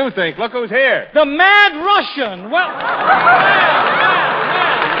 that's what you think. Look who's here. The Mad Russian. Well,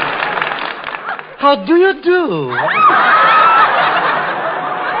 How do you do?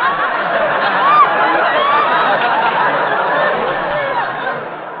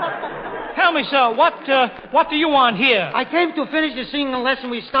 Tell me, sir, what do you want here? I came to finish the singing lesson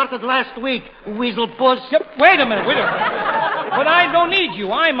we started last week, Weasel Puss. Wait a minute. But I don't need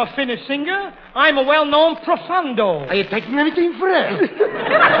you. I'm a finished singer. I'm a well-known profundo. Are you taking anything for it?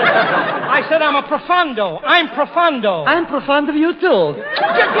 I said I'm a profundo. I'm profundo. I'm profound of you, too.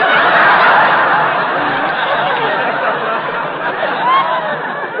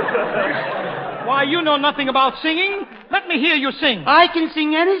 Why, you know nothing about singing. Let me hear you sing. I can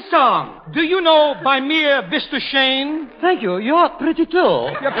sing any song. Do you know By Mere Mr. Shane? Thank you. You're pretty, too.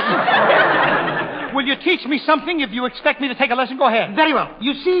 Will you teach me something if you expect me to take a lesson? Go ahead. Very well.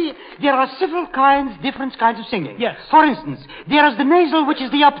 You see, there are several different kinds of singing. Yes. For instance, there is the nasal, which is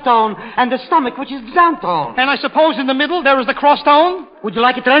the uptone, and the stomach, which is the downtone. And I suppose in the middle there is the cross tone? Would you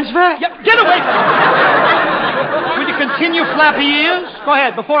like a transfer? Yeah, get away from me! Will you continue flappy ears? Go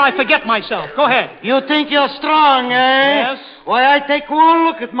ahead, before I forget myself. Go ahead. You think you're strong, eh? Yes. Why, I take one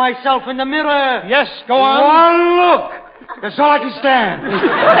look at myself in the mirror. Yes, go on. One look. That's all I can stand.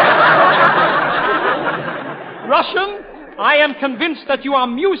 Russian, I am convinced that you are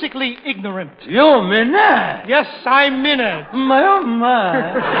musically ignorant. You mean that? Yes, I mean it. My, oh,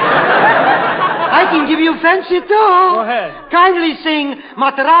 my. I can give you fancy, too. Go ahead. Kindly sing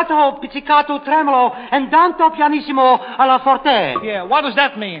Materato, Pizzicato, Tremolo, and Danto Pianissimo alla Forte. Yeah, what does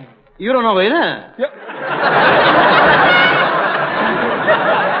that mean? You don't know it, huh? Yeah.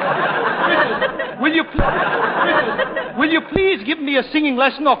 Will you please give me a singing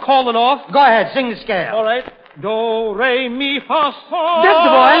lesson or call it off? Go ahead, sing the scale. All right. Do, re, mi, fa, sol. That's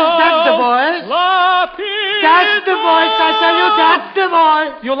the voice. That's the voice. La, ti, that's the voice. I tell you, that's the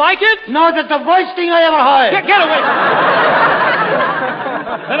voice. You like it? No, that's the voice thing I ever heard. Get away.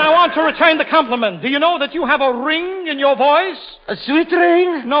 Then I want to return the compliment. Do you know that you have a ring in your voice? A sweet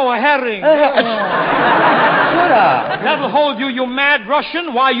ring? No, a herring. Shut up. That'll hold you, you mad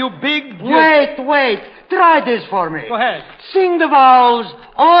Russian. Why, you big... Wait. Try this for me. Go ahead. Sing the vowels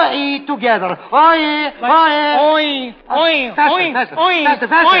O-E together. O-E, O-E. Oi, oi, oi, faster, oi, faster.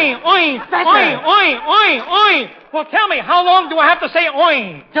 oi, oi, oi, oi. Well, tell me, how long do I have to say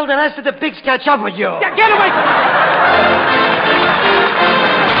oi? Till the rest of the pigs catch up with you. Yeah, get away from me.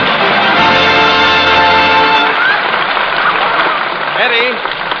 Eddie.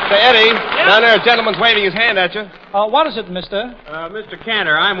 Say, Eddie, down there a gentleman's waving his hand at you. What is it, mister? Mr.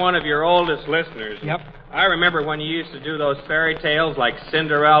 Cantor, I'm one of your oldest listeners. Yep. I remember when you used to do those fairy tales like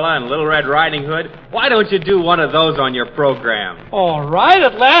Cinderella and Little Red Riding Hood. Why don't you do one of those on your program? All right,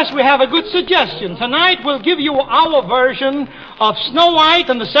 at last we have a good suggestion. Tonight we'll give you our version of Snow White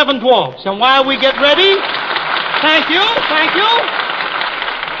and the Seven Dwarfs. And while we get ready... Thank you.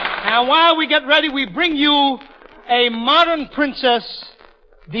 And while we get ready, we bring you a modern princess...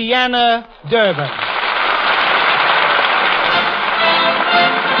 Deanna Durbin.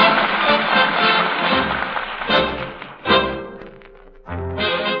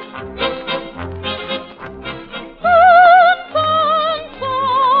 Oh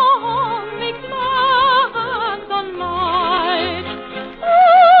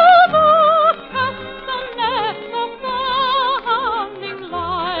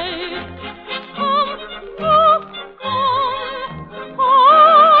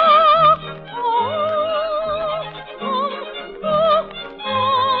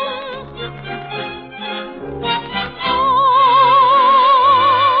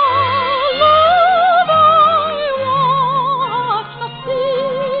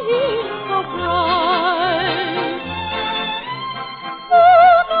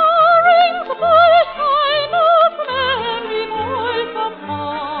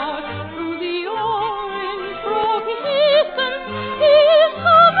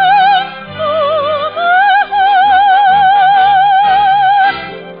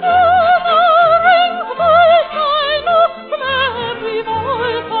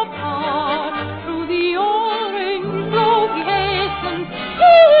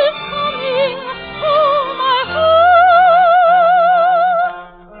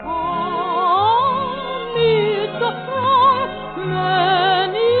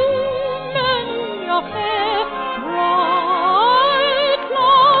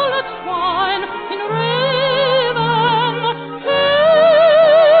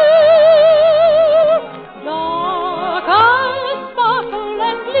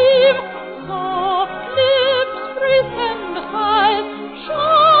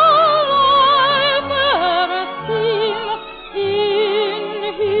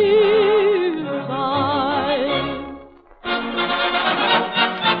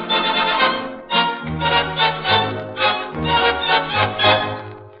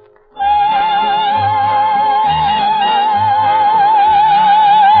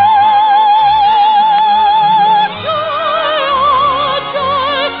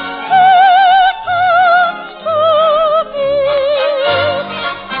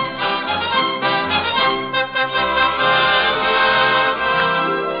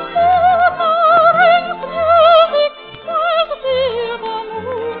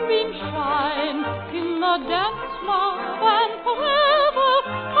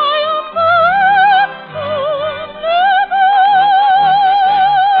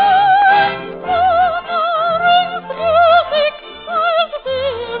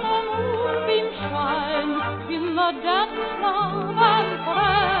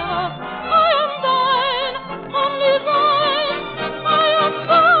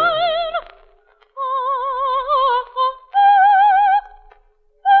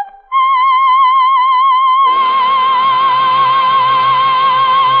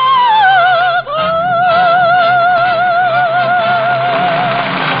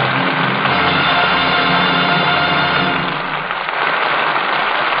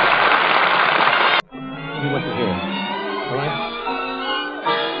All right.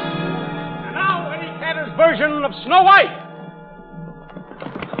 And now, Eddie Cantor's version of Snow White.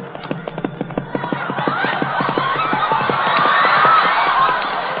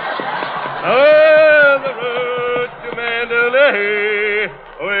 On the road to Mandalay,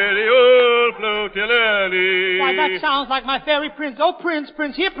 where the old flotilani. Why, that sounds like my fairy prince. Oh, Prince,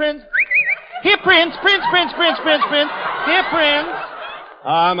 here, Prince. Here, Prince. Here, Prince.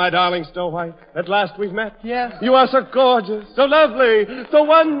 Ah, my darling Snow White, at last we've met. Yes. You are so gorgeous, so lovely, so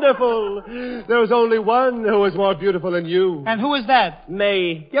wonderful. There was only one who was more beautiful than you. And who is that?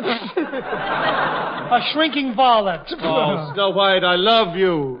 Me. Yep. A shrinking varlet. Oh, Snow White, I love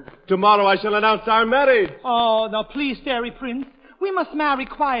you. Tomorrow I shall announce our marriage. Oh, now please, fairy prince. We must marry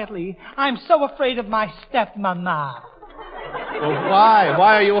quietly. I'm so afraid of my stepmama. Well, why?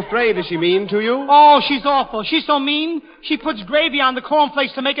 Why are you afraid? Is she mean to you? Oh, she's awful. She's so mean, she puts gravy on the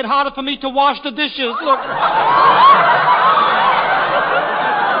cornflakes to make it harder for me to wash the dishes. Look.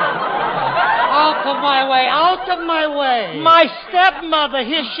 Out of my way, out of my way. My stepmother,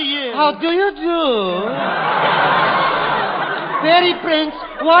 here she is. How do you do? Fairy Prince,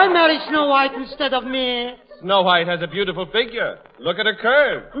 why marry Snow White instead of me? Snow White has a beautiful figure. Look at her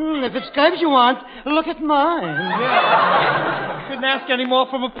curve. If it's curves you want, look at mine. Couldn't ask any more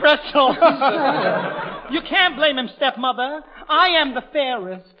from a pretzel. You can't blame him, stepmother. I am the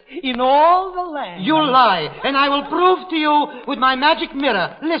fairest in all the land. You lie, and I will prove to you with my magic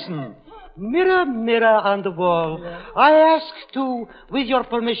mirror. Listen. Mirror, mirror on the wall, I ask to, with your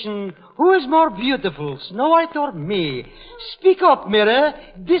permission, who is more beautiful, Snow White or me? Speak up, mirror.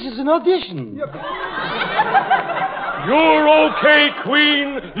 This is an audition. You're okay,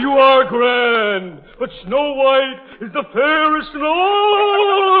 Queen. You are grand. But Snow White is the fairest in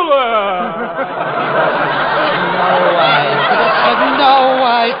all. Snow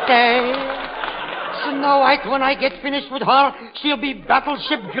White, eh? Snow White, when I get finished with her, she'll be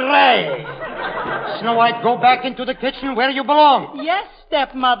Battleship Gray. Snow White, go back into the kitchen where you belong. Yes,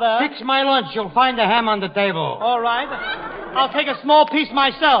 stepmother. Fix my lunch. You'll find a ham on the table. All right. I'll take a small piece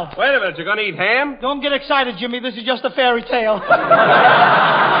myself. Wait a minute, you're going to eat ham? Don't get excited, Jimmy. This is just a fairy tale.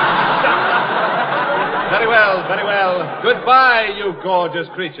 Very well, very well. Goodbye, you gorgeous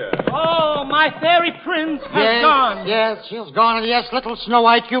creature. Oh, my fairy prince has gone. Yes, she's gone. And yes, little Snow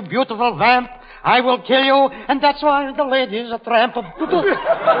White, you beautiful vamp. I will kill you, and that's why the lady's a tramp of...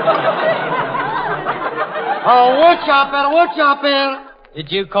 Oh, wood chopper.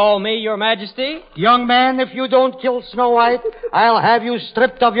 Did you call me, Your Majesty? Young man, if you don't kill Snow White, I'll have you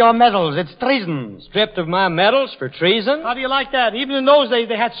stripped of your medals. It's treason. Stripped of my medals for treason? How do you like that? Even in those days,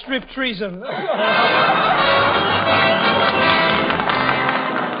 they had stripped treason.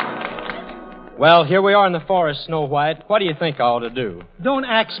 Well, here we are in the forest, Snow White. What do you think I ought to do? Don't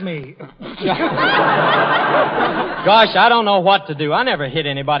ask me. Gosh, I don't know what to do. I never hit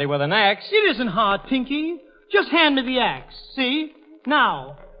anybody with an axe. It isn't hard, Pinky. Just hand me the axe. See?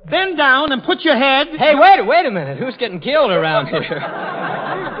 Now, bend down and put your head... Hey, wait a minute. Who's getting killed around here?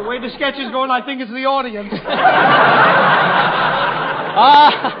 The way the sketch is going, I think it's the audience.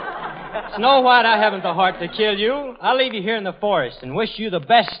 Snow White, I haven't the heart to kill you. I'll leave you here in the forest and wish you the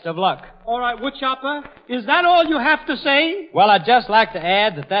best of luck. All right, Woodchopper, is that all you have to say? Well, I'd just like to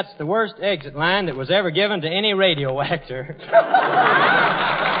add that that's the worst exit line that was ever given to any radio actor.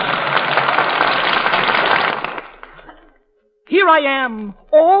 Here I am,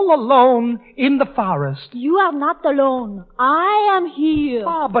 all alone in the forest. You are not alone. I am here.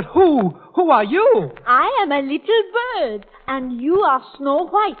 Ah, but who? Who are you? I am a little bird, and you are Snow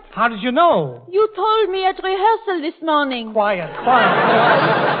White. How did you know? You told me at rehearsal this morning. Quiet.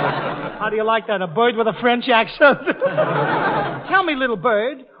 How do you like that, a bird with a French accent? Tell me, little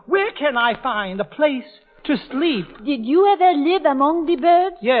bird, where can I find a place to sleep? Did you ever live among the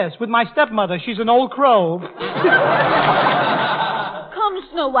birds? Yes, with my stepmother. She's an old crow. Come,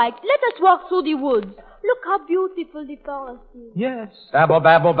 Snow White, let us walk through the woods. Look how beautiful the forest is. Yes. Babble,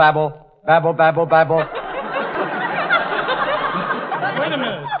 babble, babble. Babble, babble, babble. Wait a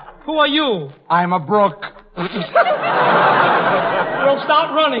minute. Who are you? I'm a brook. Well,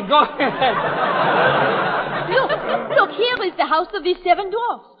 start running. Go ahead. Look, here is the house of the 7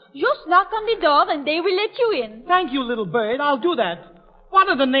 dwarfs. Just knock on the door and they will let you in. Thank you, little bird. I'll do that. What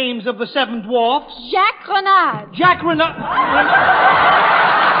are the names of the 7 dwarfs? Jacques Renard. Jack Renard.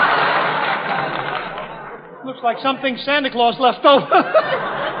 Looks like something Santa Claus left over.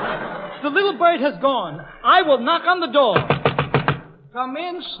 The little bird has gone. I will knock on the door. Come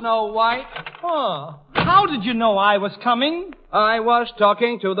in, Snow White. Oh, how did you know I was coming? I was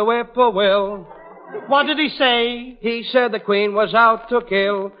talking to the whippoorwill. What did he say? He said the queen was out to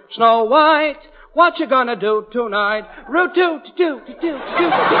kill Snow White What you gonna do tonight? Roo-toot-toot-toot-toot-toot.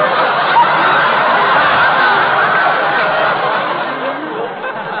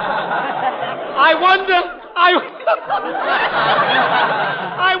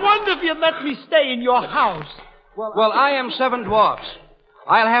 I wonder if you'd let me stay in your house. Well, I am 7 dwarfs.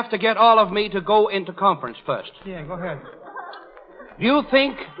 I'll have to get all of me to go into conference first. Yeah, go ahead. Do you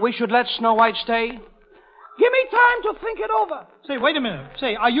think we should let Snow White stay? Give me time to think it over. Say, wait a minute.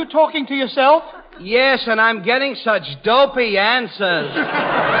 Say, are you talking to yourself? Yes, and I'm getting such dopey answers.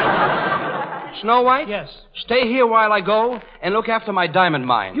 Snow White? Yes. Stay here while I go and look after my diamond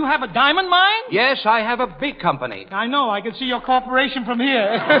mine. You have a diamond mine? Yes, I have a big company. I know. I can see your corporation from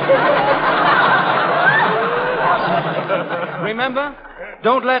here. Remember,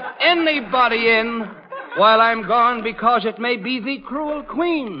 don't let anybody in while I'm gone because it may be the cruel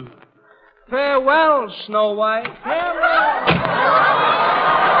queen. Farewell, Snow White. Farewell.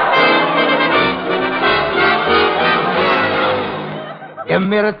 The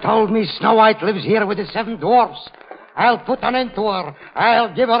mirror told me Snow White lives here with the 7 dwarfs. I'll put an end to her. I'll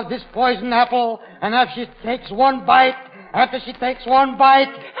give her this poison apple, and if she takes one bite, after she takes one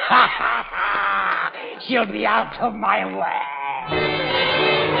bite, she'll be out of my way.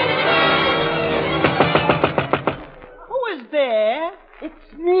 Who is there?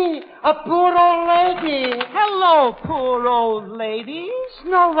 It's me, a poor old lady. Hello, poor old lady.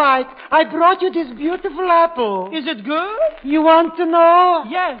 Snow White, I brought you this beautiful apple. Is it good? You want to know?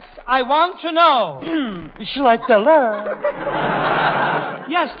 Yes, I want to know. Shall I tell her?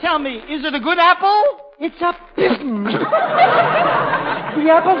 Yes, tell me, is it a good apple? It's a pigeon.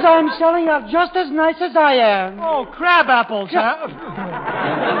 The apples I'm selling are just as nice as I am. Oh, crab apples, huh?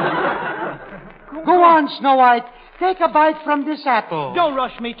 Go on, Snow White. Take a bite from this apple. Don't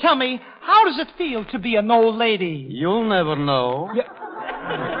rush me. Tell me, how does it feel to be an old lady? You'll never know.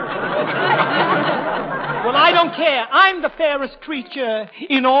 Well, I don't care. I'm the fairest creature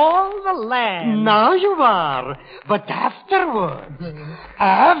in all the land. Now you are. But afterwards.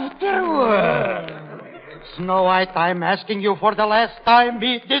 Snow White, I'm asking you for the last time,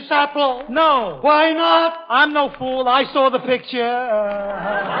 eat this apple. No. Why not? I'm no fool. I saw the picture.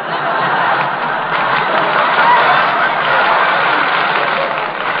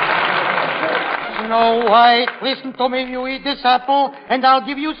 Snow White, listen to me. You eat this apple, and I'll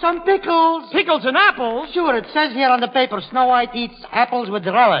give you some pickles. Pickles and apples? Sure, it says here on the paper, Snow White eats apples with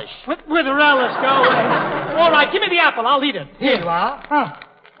relish. With relish, go away. All right, give me the apple. I'll eat it. Here you are. Huh.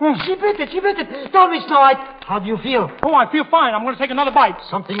 She bit it. Tell me, Snow White, how do you feel? Oh, I feel fine. I'm going to take another bite.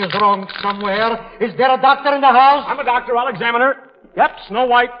 Something is wrong somewhere. Is there a doctor in the house? I'm a doctor. I'll examine her. Yep, Snow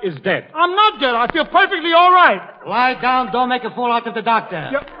White is dead. I'm not dead. I feel perfectly all right. Lie down. Don't make a fool out of the doctor.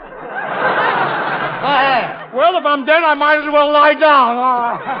 Yep. Go ahead. Well, if I'm dead, I might as well lie down.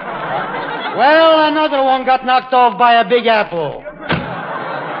 Well, another one got knocked off by a big apple.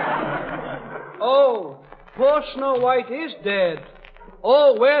 Oh, poor Snow White is dead.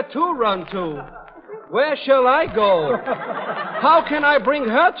 Oh, where to run to? Where shall I go? How can I bring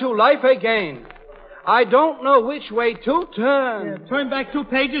her to life again? I don't know which way to turn. Yeah, turn back 2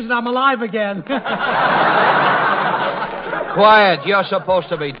 pages and I'm alive again. Quiet, you're supposed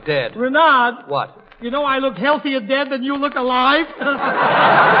to be dead. Renard. What? You know I look healthier dead than you look alive.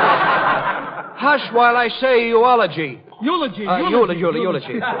 Hush while I say eulogy. Eulogy.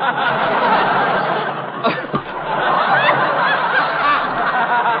 Eulogy.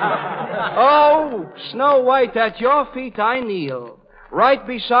 Oh, Snow White, at your feet I kneel, right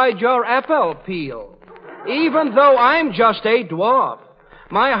beside your apple peel. Even though I'm just a dwarf,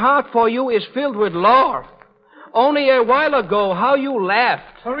 my heart for you is filled with love. Only a while ago, how you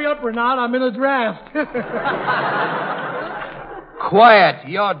laughed. Hurry up, Renard, I'm in a draft. Quiet,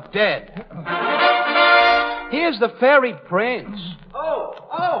 you're dead. Here's the fairy prince.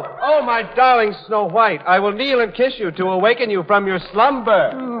 Oh, my darling Snow White, I will kneel and kiss you to awaken you from your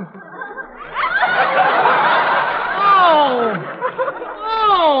slumber.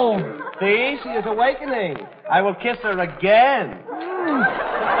 Oh! See, she is awakening. I will kiss her again.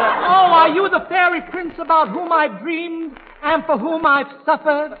 Oh, are you the fairy prince about whom I've dreamed and for whom I've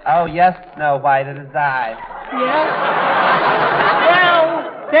suffered? Oh, yes, Snow White, it is I. Yes?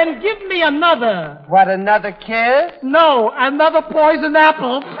 Well, then give me another. What, another kiss? No, another poison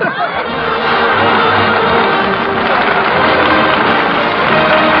apple.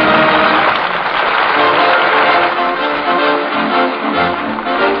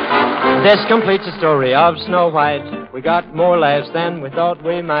 This completes the story of Snow White. We got more laughs than we thought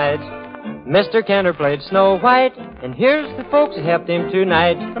we might. Mr. Cantor played Snow White, and here's the folks who helped him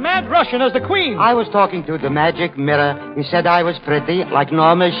tonight. The Mad Russian as the Queen. I was talking to the magic mirror. He said I was pretty, like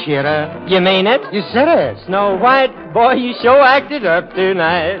Norma Shearer. You mean it? You said it. Snow White, boy, you sure acted up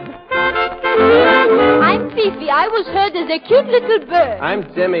tonight. I'm Fifi. I was heard as a cute little bird.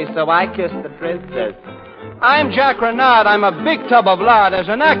 I'm Jimmy, so I kissed the princess. I'm Jack Renard. I'm a big tub of lard. As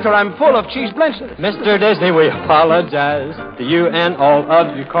an actor, I'm full of cheese blintzes. Mr. Disney, we apologize to you and all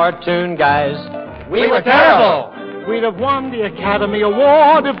of you cartoon guys. We were terrible. We'd have won the Academy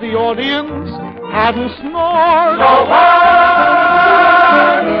Award if the audience hadn't snored. So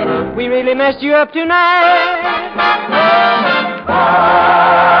hard. We really messed you up tonight.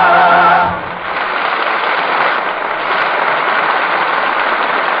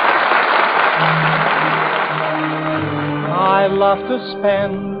 I love to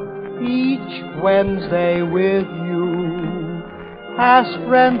spend each Wednesday with you. As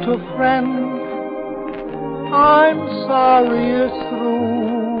friend to friend, I'm sorry it's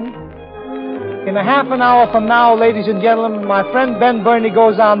through. In a half an hour from now, ladies and gentlemen, my friend Ben Burney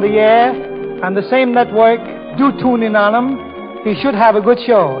goes on the air on the same network. Do tune in on him. He should have a good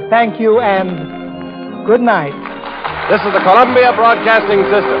show. Thank you and good night. This is the Columbia Broadcasting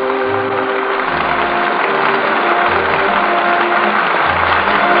System.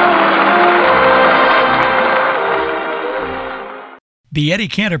 The Eddie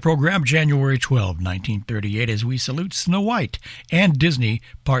Cantor Program, January 12, 1938, as we salute Snow White and Disney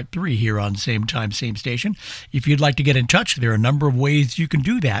Part 3 here on Same Time, Same Station. If you'd like to get in touch, there are a number of ways you can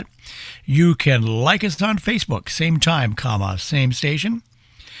do that. You can like us on Facebook, Same Time, Same Station.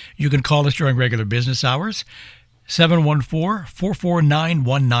 You can call us during regular business hours,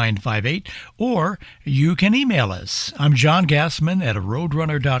 714-449-1958, or you can email us. I'm John Gassman at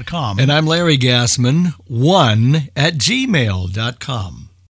roadrunner.com. And I'm Larry Gassman, 1 at gmail.com.